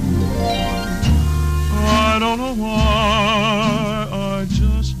 I don't know why, I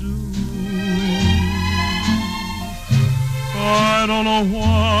just do. I don't know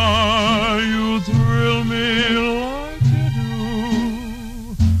why you thrill me like you do.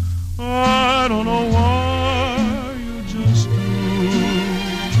 I don't know why, you just do.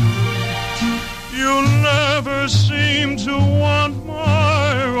 You never seem to want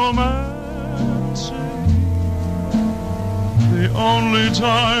my romancing. The only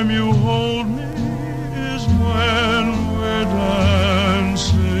time you hold me is when we're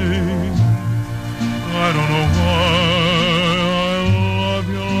dancing. I don't know why I love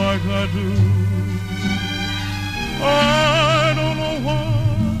you like I do. I don't know why,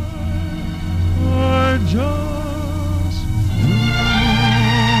 I just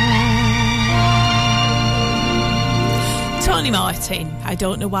do. Tony Martin, I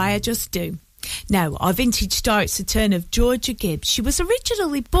don't know why, I just do. Now, our vintage star, it's the turn of Georgia Gibbs. She was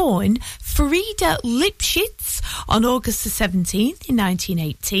originally born Frieda Lipschitz on August the 17th in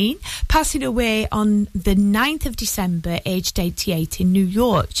 1918, passing away on the 9th of December, aged 88 in New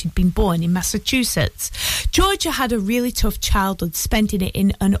York. She'd been born in Massachusetts. Georgia had a really tough childhood, spending it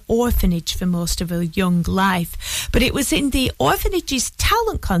in an orphanage for most of her young life. But it was in the orphanage's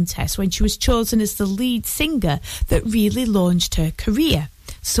talent contest when she was chosen as the lead singer that really launched her career.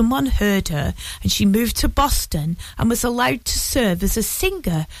 Someone heard her and she moved to Boston and was allowed to serve as a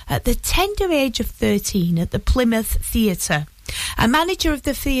singer at the tender age of 13 at the Plymouth Theatre. A manager of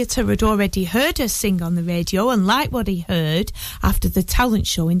the theatre had already heard her sing on the radio and liked what he heard after the talent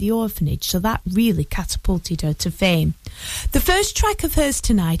show in the orphanage, so that really catapulted her to fame. The first track of hers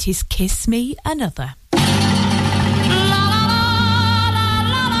tonight is Kiss Me Another.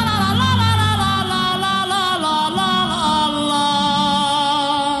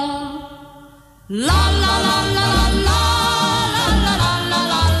 La la la la la la la la la la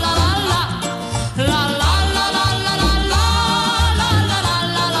la la la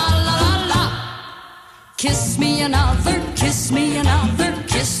la la la. Kiss me another, kiss me another,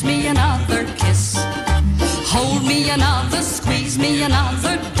 kiss me another kiss. Hold me another, squeeze me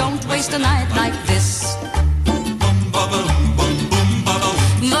another, don't waste a night like this.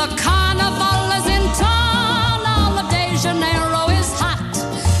 The carnival is in town, all of De Janeiro is hot.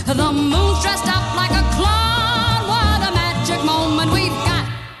 The moon's dressed up like a clown, what a magic moment we've got.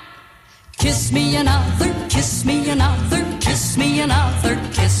 Kiss me another, kiss me another, kiss me another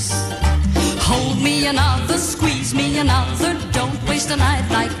kiss. Hold me another, squeeze me another, don't waste a night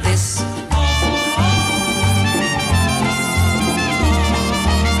like this.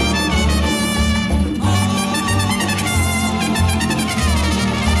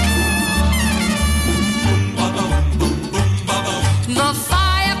 The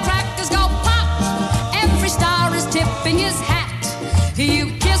firecrackers go pop, every star is tipping his hat.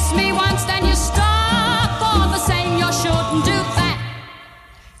 You kiss me once, then you stop, all the same you shouldn't do that.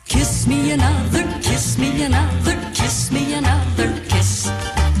 Kiss me another, kiss me another, kiss me another kiss.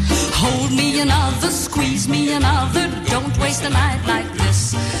 Hold me another, squeeze me another, don't waste a night like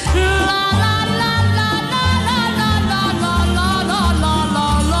this. La la la la la la la la la la la la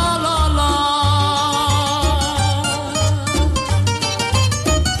la la la.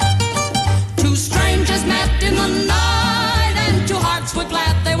 Two strangers met in the night, and two hearts were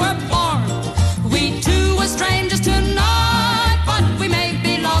glad they were born. We two were strangers tonight, but we may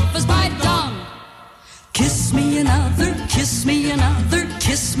be lovers by dawn. Kiss me another, kiss me another,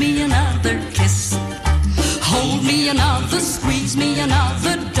 kiss me another kiss. Hold me another, squeeze me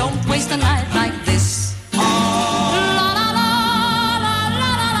another, don't waste a night like this. La la la la la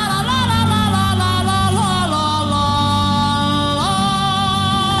la la la la la la la la.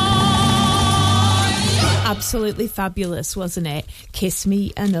 Absolutely fabulous, wasn't it? Kiss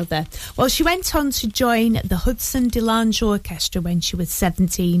Me Another. Well, she went on to join the Hudson DeLange Orchestra when she was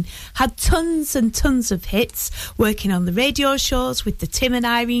 17, had tons and tons of hits, working on the radio shows with the Tim and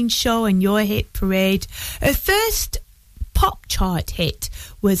Irene Show and Your Hit Parade. Her first pop chart hit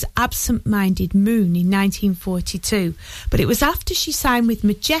was Absent Minded Moon in 1942, but it was after she signed with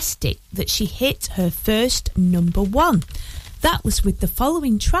Majestic that she hit her first number one. That was with the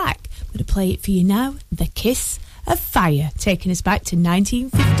following track. I'm going to play it for you now, The Kiss of Fire, taking us back to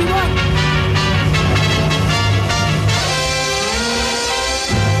 1951.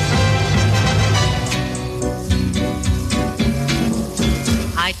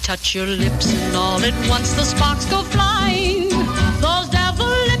 I touch your lips and all at once the sparks go flying. Those devil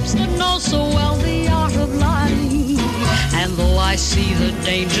lips that know so well the art of lying. And though I see the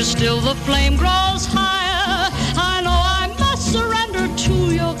danger, still the flame grows higher. I know I must surrender to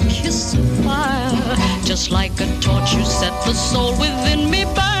your kiss of fire. Just like a torch you set the soul within me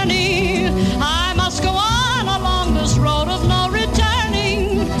burning. I must go on along this road of no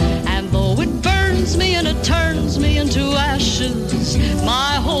returning. And though it burns me and it turns me into ashes,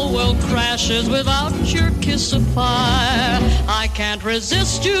 my whole world crashes without your kiss of fire. I can't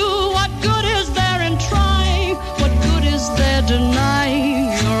resist you. What good is there in trying? What good is there denying?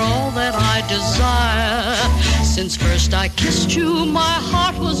 You're all that I desire. Since first I kissed you, my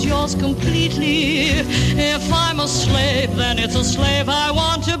heart was yours completely. If I'm a slave, then it's a slave I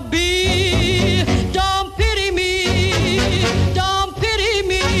want to be. Don't pity me. Don't pity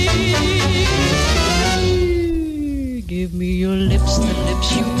me. Give me your lips, the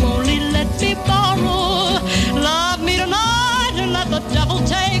lips you only let me borrow. Love me tonight and let the devil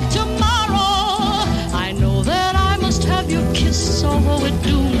take tomorrow. I know that I must have your kiss, although it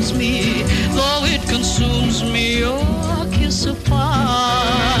dooms me, though it consumes me, your kiss of fire.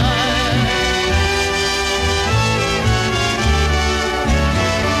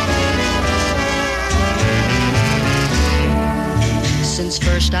 Since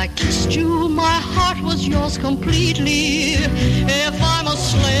first I kissed you, my heart was yours completely. If I'm a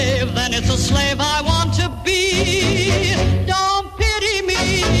slave, then it's a slave I want to be. Don't pity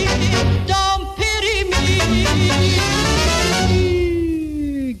me, don't pity me.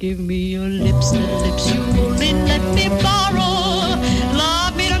 Give me your lips, the lips you only let me borrow.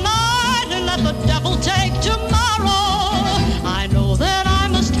 Love me tonight and let the devil take tomorrow. I know that I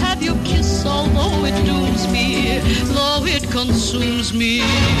must have your kiss, although it dooms me, though it consumes me.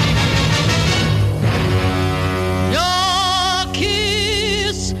 Your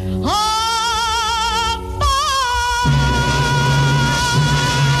kiss of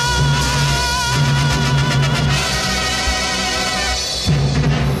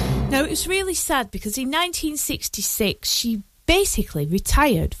Now, it was really sad because in 1966 she basically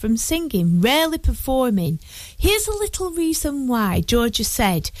retired from singing, rarely performing. Here's a little reason why. Georgia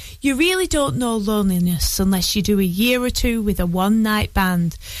said, "You really don't know loneliness unless you do a year or two with a one-night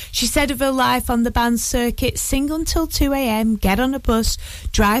band." She said of her life on the band circuit, sing until 2 a.m, get on a bus,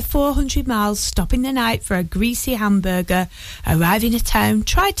 drive 400 miles, stop in the night for a greasy hamburger, arrive in a town,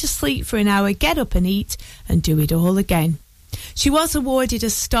 try to sleep for an hour, get up and eat, and do it all again. She was awarded a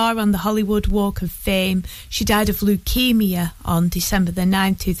star on the Hollywood Walk of Fame. She died of leukemia on December the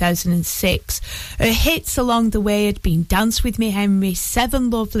 9th, 2006. Her hits along the way had been Dance With Me Henry, 7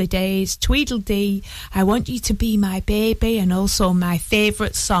 Lovely Days, Tweedledee, I Want You to Be My Baby, and also my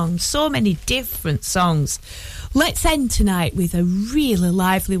favourite song. So many different songs. Let's end tonight with a really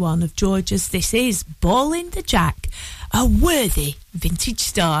lively one of George's. This is Ballin' the Jack, a worthy vintage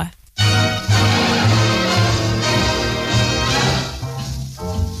star.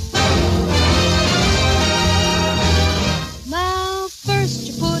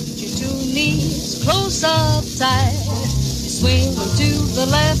 Close up tight. You swing to the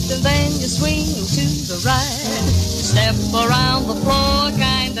left and then you swing to the right. You step around the floor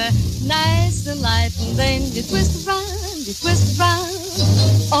kinda nice and light, and then you twist around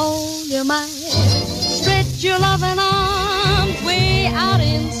all your might. Stretch your loving arms way out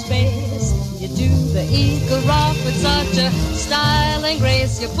in space. You do the eagle rock with such a style and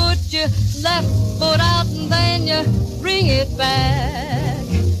grace. You put your left foot out and then you bring it back.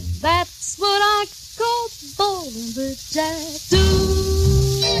 That's what I call ballin' the jack. Do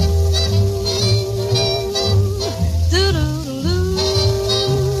do do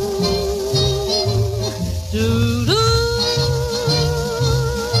do do.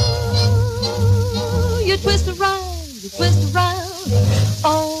 You twist around,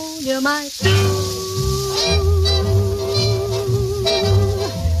 all you might do.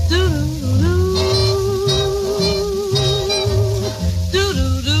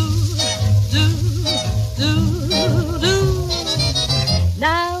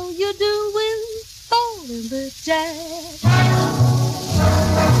 Now you're doing ballin' the jack.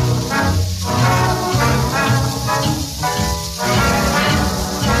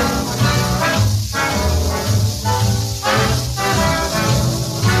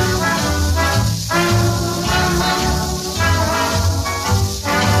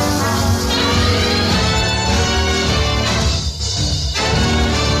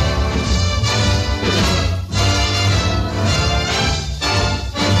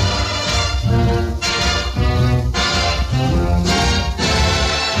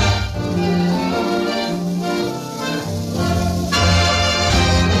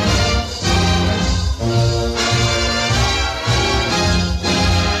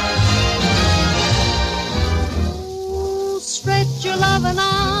 7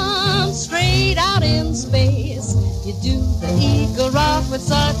 arms straight out in space. You do the eagle rock with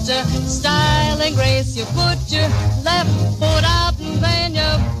such a style and grace. You put your left foot out and then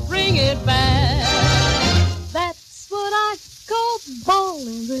you bring it back. That's what I call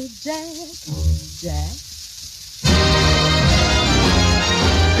ballin' the jack, jack.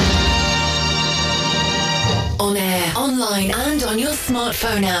 On air, online and on your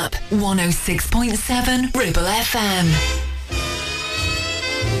smartphone app. 106.7 Ribble FM.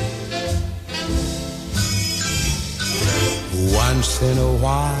 Once in a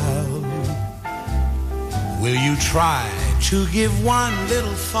while, will you try to give one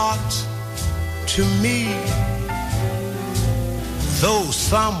little thought to me? Though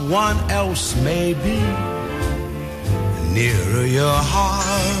someone else may be nearer your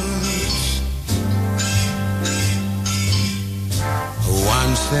heart.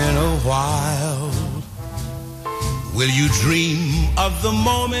 Once in a while, will you dream of the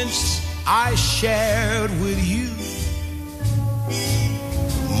moments I shared with you?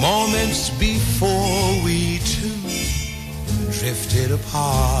 Moments before we two drifted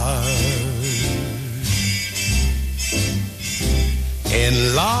apart.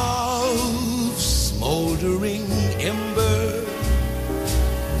 In love's smoldering ember,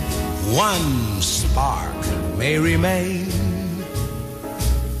 one spark may remain.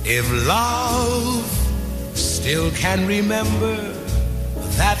 If love still can remember,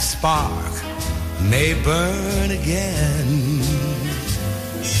 that spark may burn again.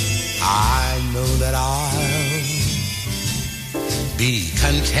 I know that I'll be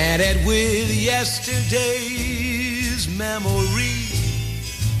contented with yesterday's memory,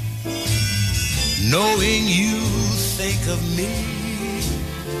 knowing you think of me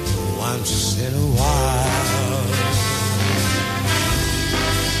once in a while.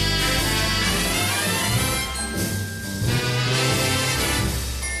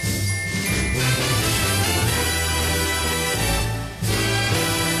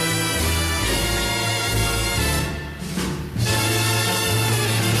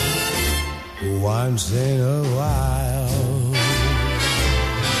 Once in a while,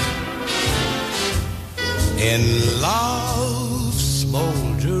 in love's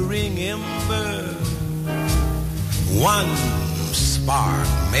smoldering ember, one spark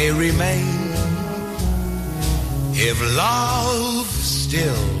may remain. If love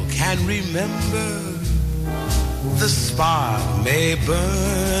still can remember, the spark may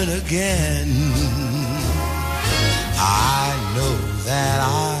burn again. I know that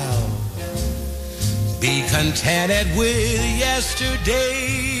I'll be contented with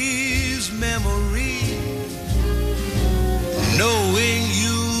yesterday's memory, knowing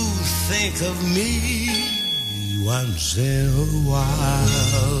you think of me once in a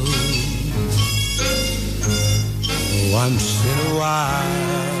while. Once in a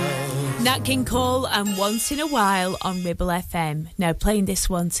while. Nat King Cole and Once in a While on Ribble FM. Now, playing this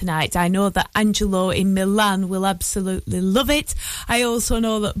one tonight, I know that Angelo in Milan will absolutely love it. I also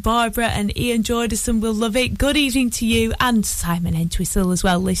know that Barbara and Ian Jordison will love it. Good evening to you and Simon Entwistle as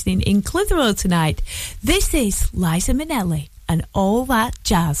well, listening in Clitheroe tonight. This is Liza Minnelli and All That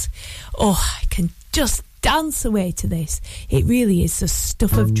Jazz. Oh, I can just dance away to this. It really is the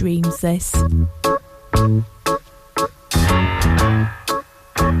stuff of dreams, this.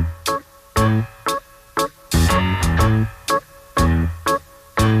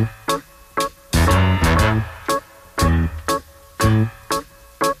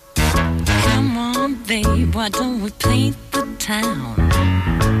 Come on, babe, why don't we paint the town?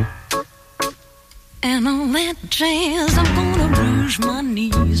 And all that jazz, I'm gonna rouge my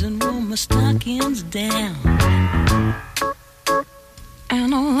knees and roll my stockings down.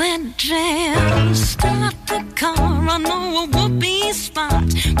 And all that jazz, start the car, I know a whoopee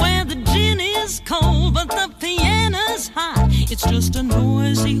spot where the gin is cold but the piano's hot. It's just a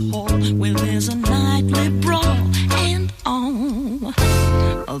noisy hall where there's a nightly brawl. And all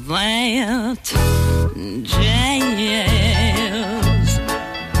that jazz,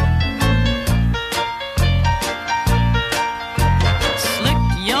 slick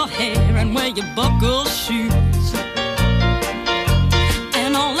your hair and wear your buckle shoes.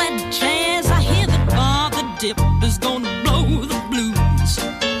 And all that jazz, I hear that Bob the Dip is gonna blow the blues.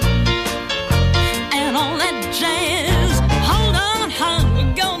 And all that jazz, hold on, hon,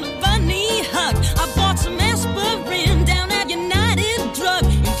 we're gonna bunny hug. I bought some aspirin down at United Drug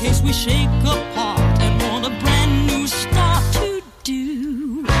in case we shake apart and want a brand new start to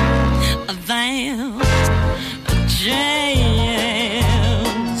do that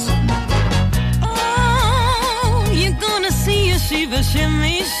jazz. Oh, you're gonna see a shiver,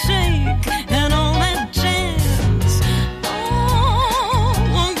 shimmy, shake, and all that jazz. Oh,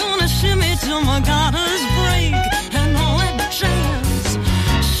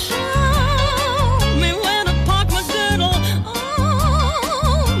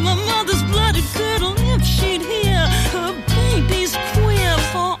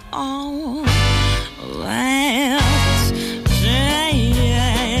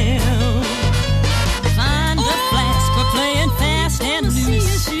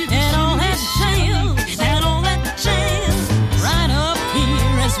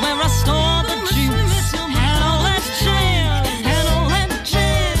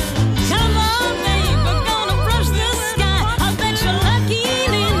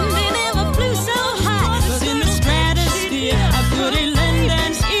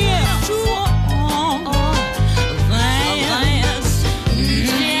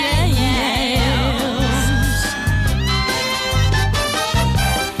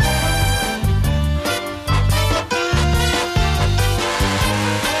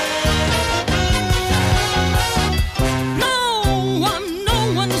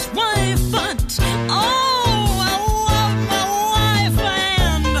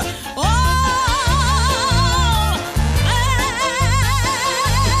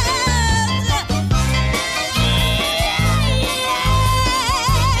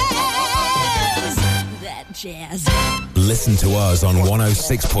 listen to us on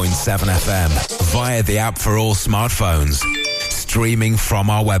 106.7 FM via the app for all smartphones, streaming from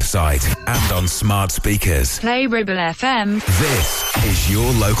our website and on smart speakers. Play Ribble FM. This is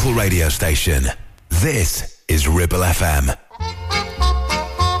your local radio station. This is Ribble FM.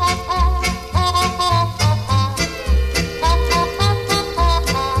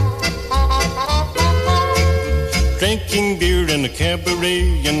 Drinking beer in a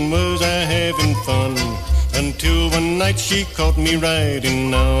cabaret, and was I having fun? Until one night she caught me riding,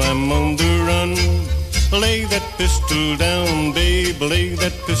 now I'm on the run. Lay that pistol down, babe, lay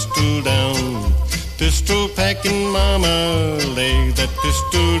that pistol down. Pistol packing mama, lay that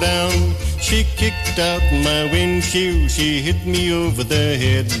pistol down. She kicked out my windshield, she hit me over the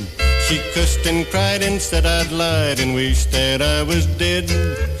head. She cussed and cried and said I'd lied and wished that I was dead.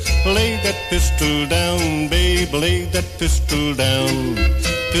 Lay that pistol down, babe, lay that pistol down.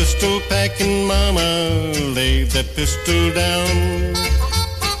 Pistol packing mama, lay that pistol down.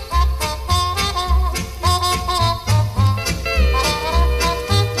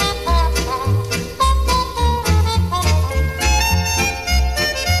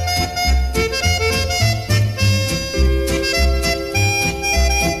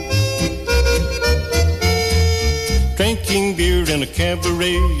 Drinking beer in a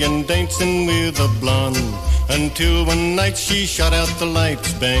cabaret and dancing with a blonde. Until one night she shot out the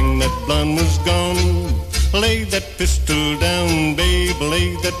lights, bang, that blonde was gone. Lay that pistol down, babe,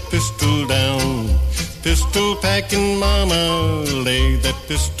 lay that pistol down. Pistol packing mama, lay that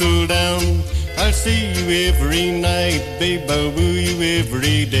pistol down. I'll see you every night, babe, I'll woo you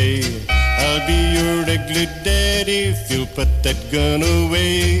every day. I'll be your ugly daddy if you'll put that gun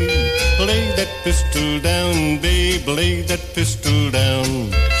away. Lay that pistol down, babe, lay that pistol down.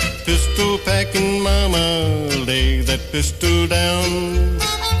 Pistol packing mama, lay that pistol down.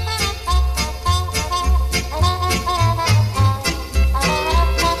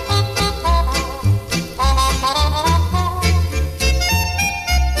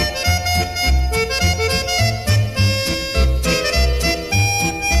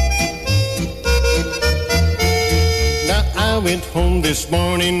 I went home this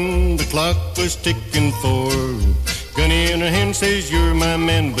morning, the clock was ticking 4. Gunny in her hand says, you're my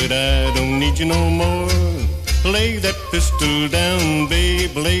man, but I don't need you no more. Lay that pistol down,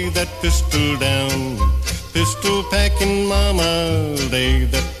 babe, lay that pistol down. Pistol packing mama, lay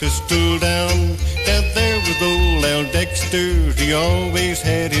that pistol down. Now there was old Al Dexter, he always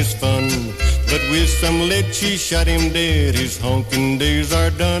had his fun. But with some lead she shot him dead, his honking days are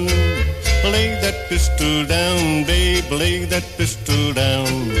done. Lay that pistol down, babe, lay that pistol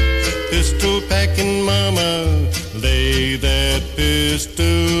down. Pistol packing mama, lay that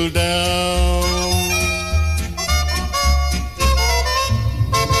pistol down.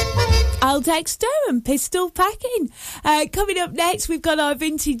 Al Dexter and Pistol Packing. Coming up next, we've got our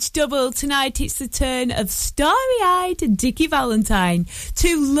vintage double. Tonight it's the turn of Starry-Eyed and Dickie Valentine.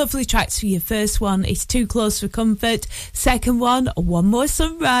 Two lovely tracks for you. First one is Too Close for Comfort. Second one, One More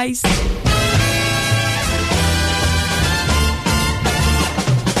Sunrise.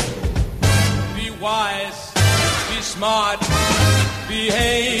 Be wise, be smart,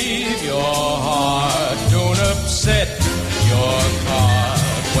 behave your heart. Don't upset your car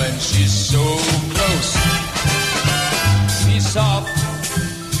when she's so close. Be soft,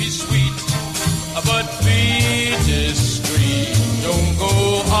 be sweet, but be discreet. Don't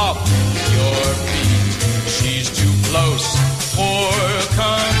go off your feet. She's too close for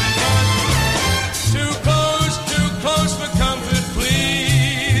comfort. Too close for comfort,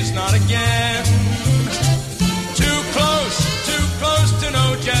 please, not again. Too close to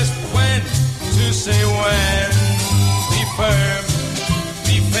know just when to say when. Be firm,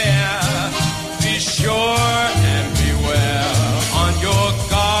 be fair, be sure and beware. On your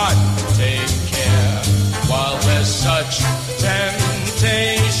guard, take care while there's such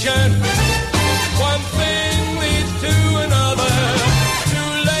temptation. One thing leads to another.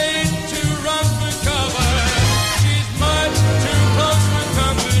 Too late to run for cover. She's much too close for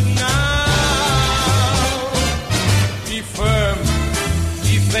comfort now. Be firm,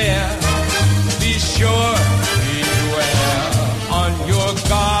 be fair, be sure, beware. On your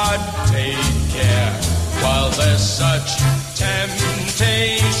guard, take care while there's such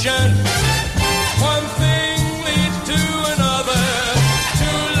temptation. One thing leads to another.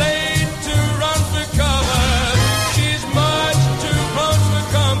 Too late to run for cover. She's much too close for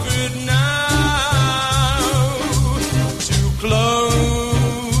comfort now. Too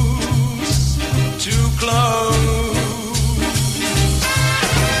close, too close.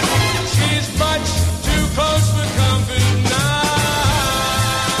 She's much too close for comfort now.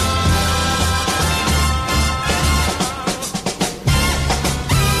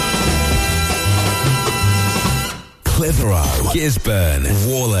 Clitheroe, Gisburn,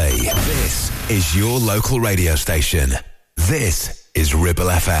 Whalley. This is your local radio station. This is Ribble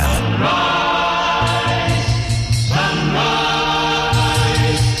FM.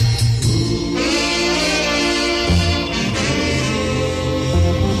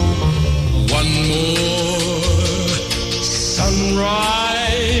 One more sunrise,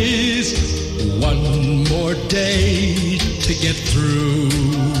 one more day to get through.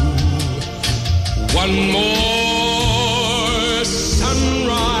 One more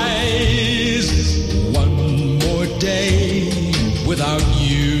sunrise, one more day without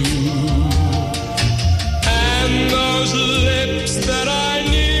you. And those lips that I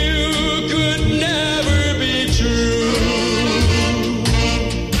knew could never be true.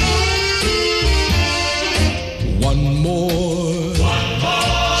 One more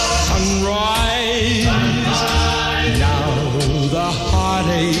sunrise. Now the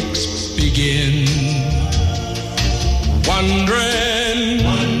heartaches begin. Wondering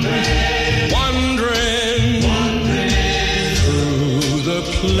through the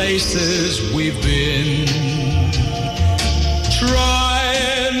places we've been.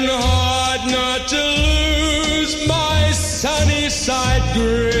 Trying hard not to lose my sunny side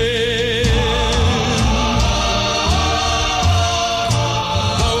grin.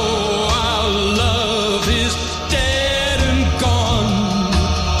 Though our love is dead and gone,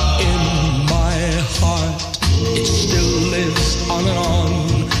 in my heart it still lives on and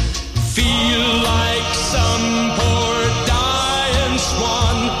on. Feel like some poor dying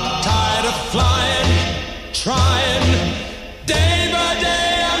swan, tired of flying, trying. Day by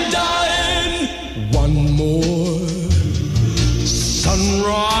day I'm dying. One more sunrise,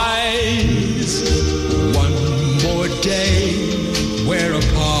 one more day we're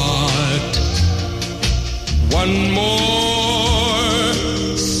apart. One more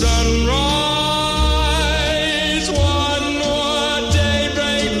sunrise, one more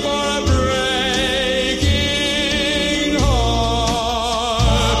daybreak for a breaking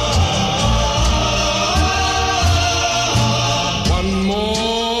heart. One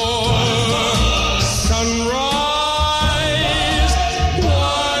more sunrise,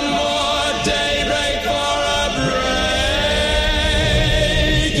 one more daybreak for a breaking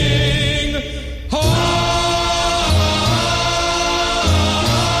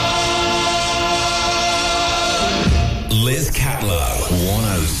Liz Catlow,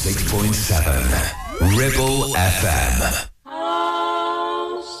 106.7 Ribble FM.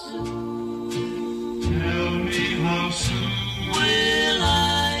 Will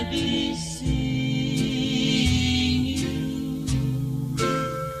I be seeing you?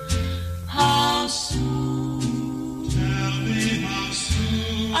 How soon? Tell me how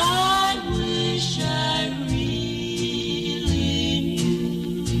soon. I wish I really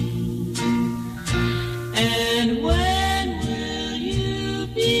knew. And when will you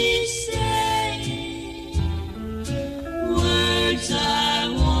be saying words I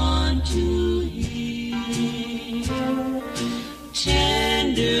want to hear?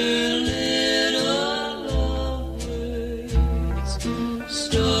 Tender little words,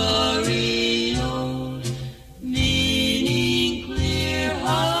 story old, meaning clear.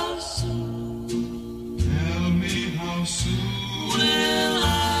 How soon? Tell me how soon will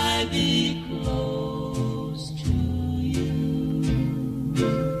I be close to you?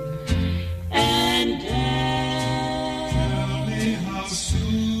 And tell me how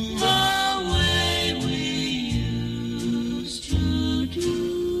soon the way we used to do.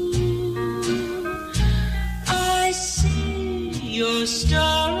 I see your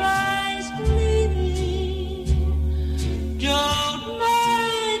star eyes gleaming. Don't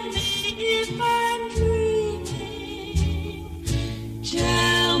mind me if I'm dreaming.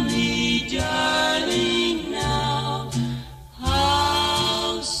 Tell me, darling, now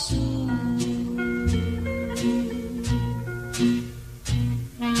how soon?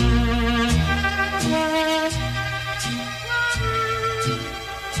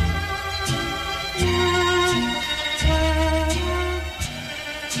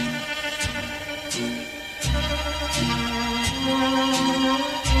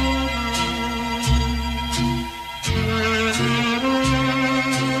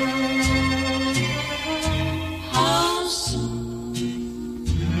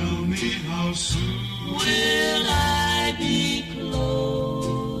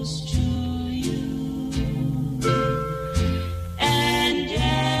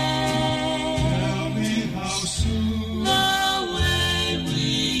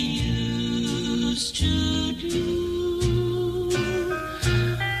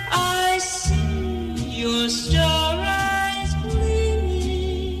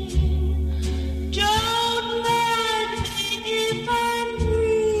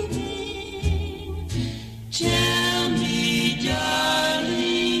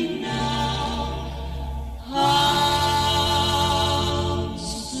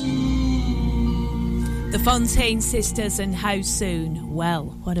 The Fontaine Sisters and How Soon?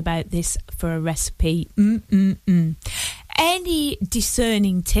 Well, what about this for a recipe? Any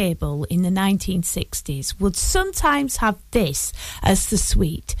discerning table in the 1960s would sometimes have this as the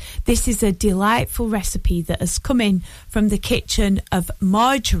sweet. This is a delightful recipe that has come in from the kitchen of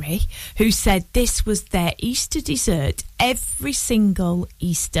Marjorie, who said this was their Easter dessert every single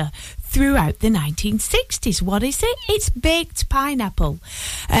Easter throughout the 1960s. What is it? It's baked pineapple.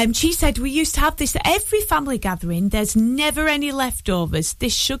 She said, we used to have this at every family gathering. There's never any leftovers.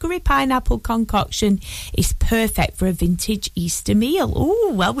 This sugary pineapple concoction is perfect for a vintage Easter meal.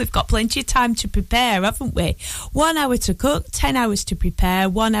 Oh, well, we've got plenty of time to prepare, haven't we? 1 hour to cook, 10 hours to prepare,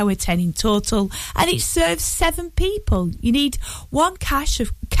 1 hour 10 in total, and it serves 7 people. You need 1 can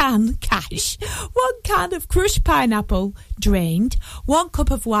of crushed pineapple, drained, 1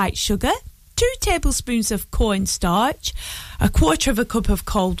 cup of white sugar, 2 tablespoons of cornstarch, 1/4 cup of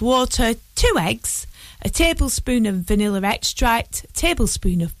cold water, 2 eggs, a tablespoon of vanilla extract, a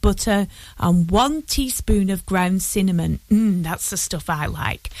tablespoon of butter, and 1 teaspoon of ground cinnamon. That's the stuff I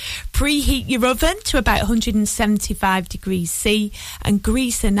like. Preheat your oven to about 175 degrees C and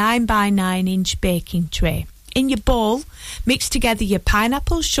grease a 9x9 inch baking tray. In your bowl, mix together your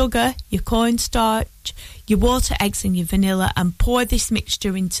pineapple, sugar, your cornstarch, your water, eggs and your vanilla, and pour this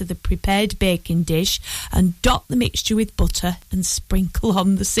mixture into the prepared baking dish and dot the mixture with butter and sprinkle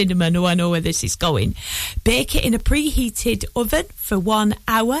on the cinnamon. Oh, I know where this is going. Bake it in a preheated oven for 1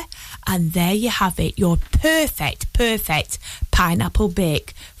 hour, and there you have it, your perfect pineapple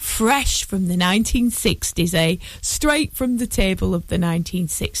bake. Fresh from the 1960s, eh? Straight from the table of the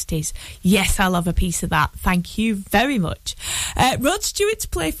 1960s. Yes, I'll have a piece of that. Thank you very much. Rod Stewart to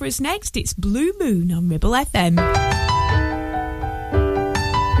play for us next. It's Blue Moon on Ribble FM.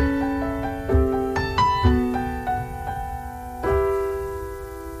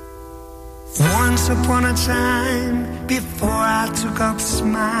 Once upon a time, before I took up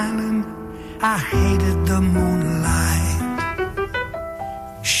smiling, I hated the moonlight.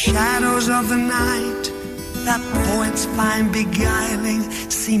 Shadows of the night that poets find beguiling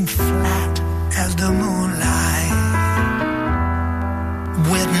seem flat as the moonlight.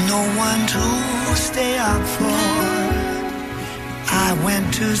 With no one to stay up for, I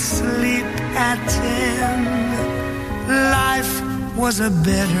went to sleep at 10. Life was a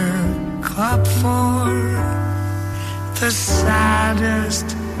bitter cup for the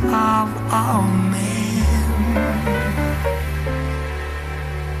saddest of all men.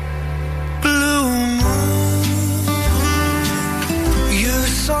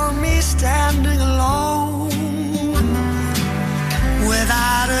 Saw me standing alone,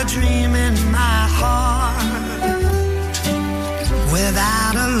 without a dream in my heart,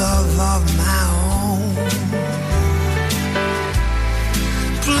 without a love of my own.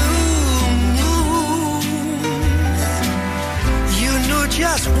 Blue moon, you knew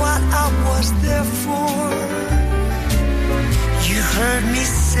just what I was there for. You heard me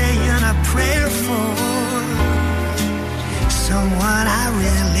saying a prayer for someone I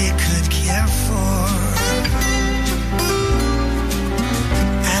really could care for.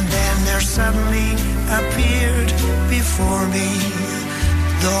 And then there suddenly appeared before me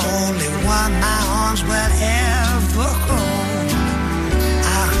the only one my arms would ever hold.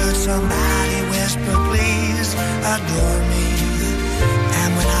 I heard somebody whisper, please adore me. And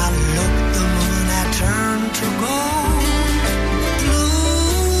when I looked, the moon had turned to gold.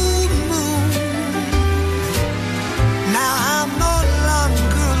 Now I'm no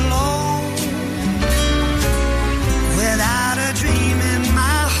longer alone, without a dream in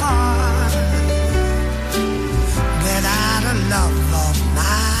my heart, without a love of my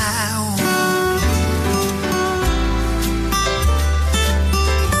own.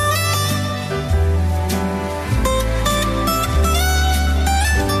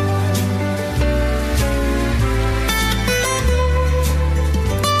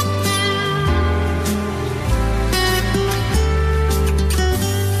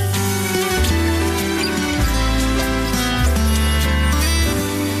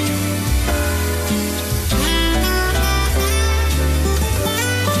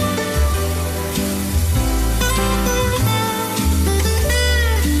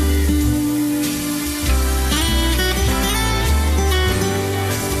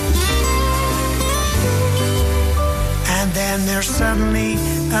 And there suddenly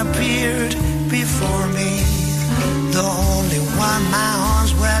appeared before me the only one my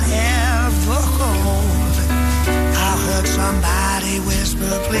arms will ever hold. I heard somebody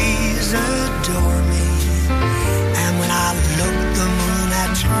whisper, please adore me. And when I looked, the moon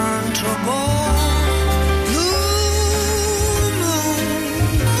had turned to gold. Blue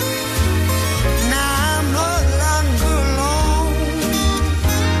moon, now I'm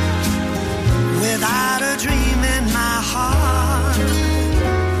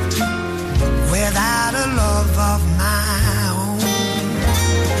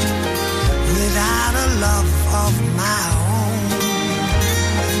love of my own.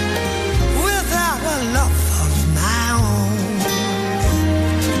 Without a love of my own.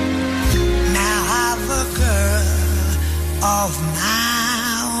 Now I've a girl of my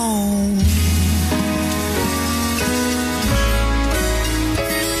own.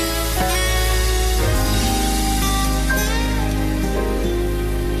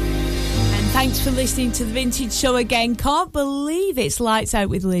 Thanks for listening to The Vintage Show again. Can't believe it's lights out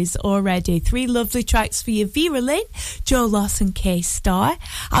with Liz already. 3 lovely tracks for you. Vera Lynn, Joe Lawson, K-Star.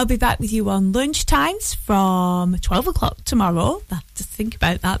 I'll be back with you on lunchtimes from 12 o'clock tomorrow. I have to think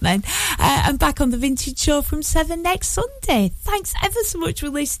about that then. And back on The Vintage Show from 7 next Sunday. Thanks ever so much for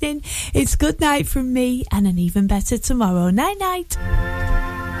listening. It's good night from me and an even better tomorrow. Night-night.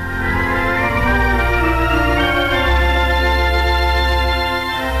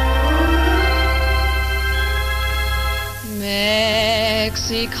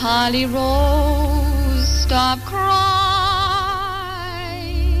 Mexicali Rose, stop crying.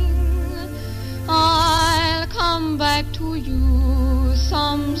 I'll come back to you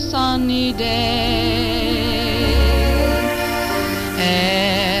some sunny day.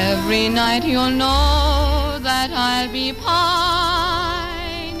 Every night you'll know that I'll be pining.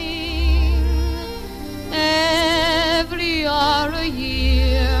 Every hour a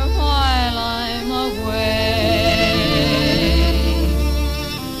year while I'm away.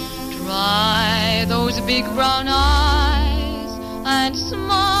 Dry those big brown eyes and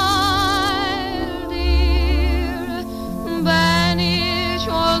smile, dear. Banish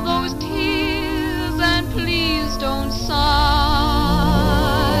all those tears and please don't sigh.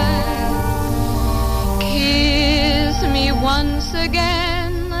 Kiss me once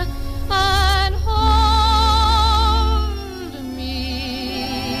again and hold me.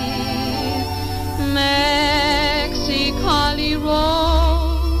 Mexicali Rose.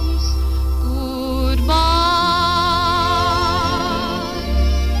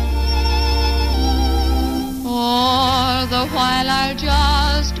 While I'll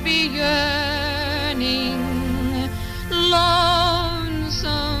just be yearning, lonesome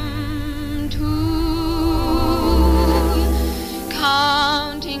too,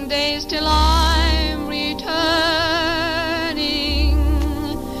 counting days till I'm returning,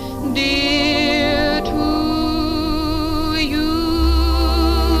 dear to you.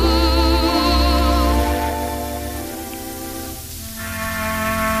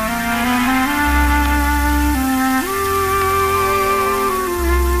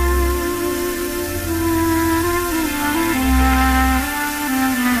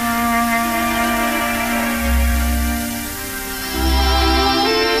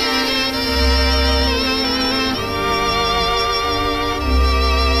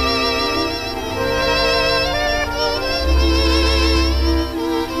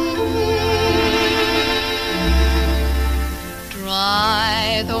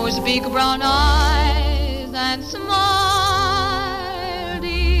 Big brown eyes and smile,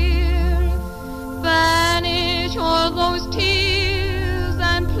 dear. Banish all those tears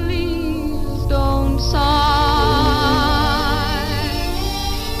and please don't sigh.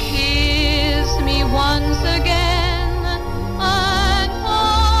 Kiss me once again and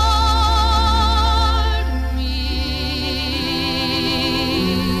hold me.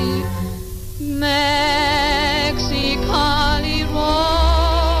 Mexicali Rose.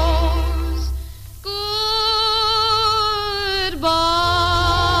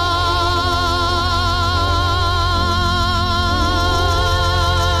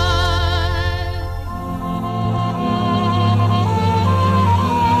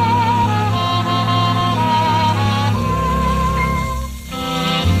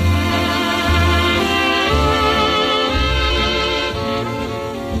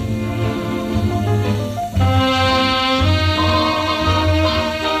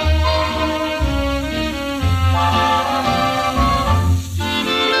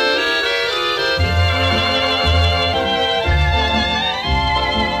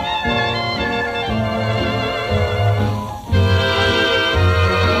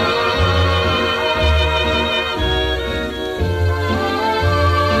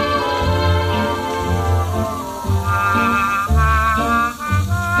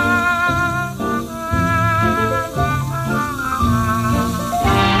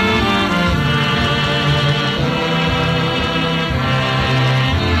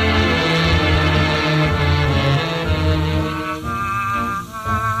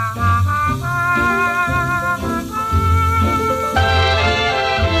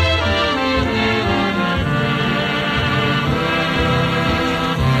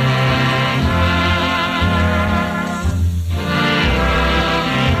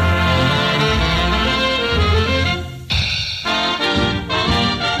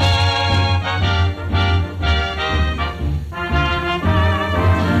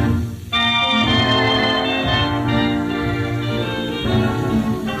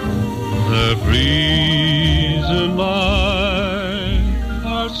 The breeze and I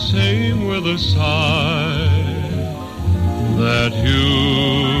are saying with a sigh that you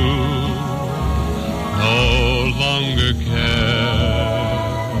no longer care.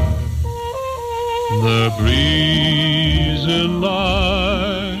 The breeze and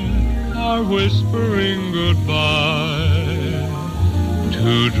I are whispering goodbye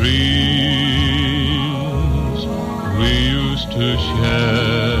to dreams we used to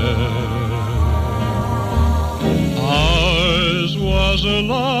share. Ours was a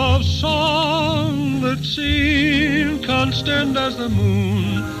love song that seemed constant as the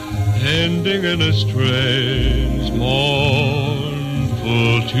moon, ending in a strange,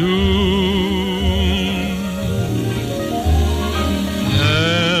 mournful tune.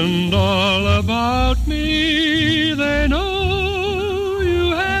 And all about me they know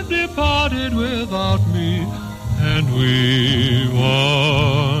you have departed without me, and we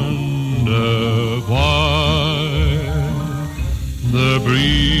wonder why. The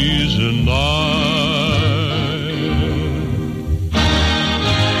breeze and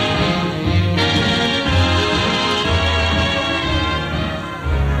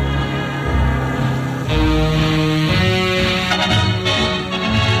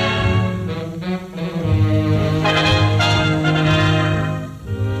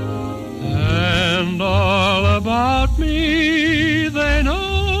and all about me they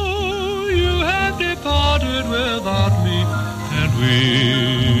know you have departed without me, and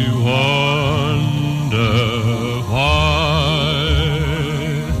we wonder why.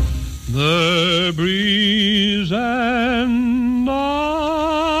 The breeze and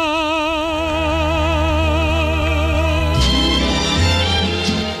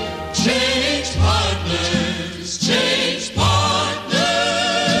Change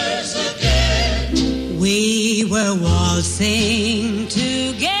partners again. We were waltzing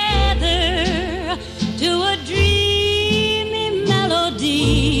together to a dreamy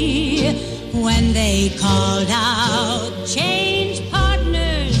melody when they called out, change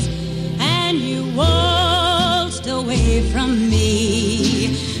partners, and you waltzed away from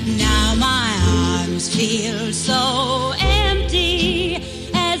me. Now my arms feel so empty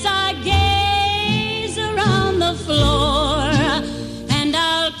as I gaze around the floor, and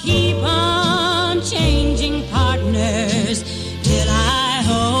I'll keep on changing partners till I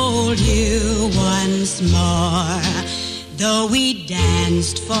hold you once more. Though we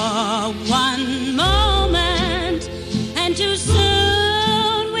danced for one moment, and too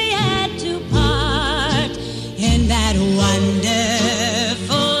soon we had to part. In that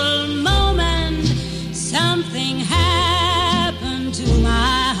wonderful moment, something happened to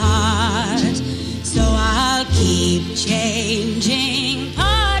my heart. So I'll keep changing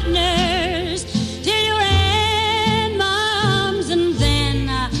partners till you're in my arms, and then,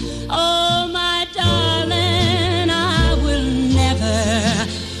 oh my darling, I will never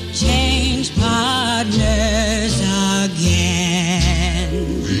change partners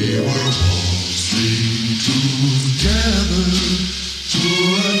again. We were waltzing together to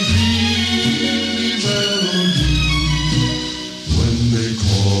a dreamy melody when they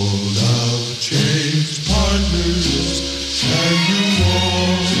called out, change partners, and you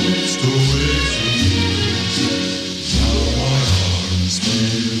waltzed away from me. Now my arms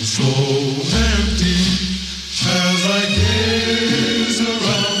feel so empty as I gaze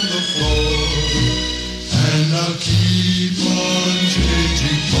around the floor, and I'll keep on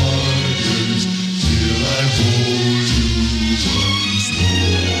changing partners till I hold you once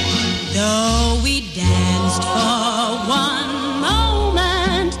more. Though we danced for one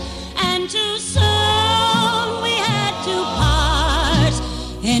moment, and too soon we had to part.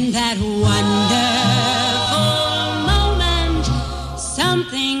 In that wonderful moment,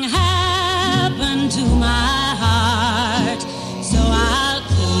 something happened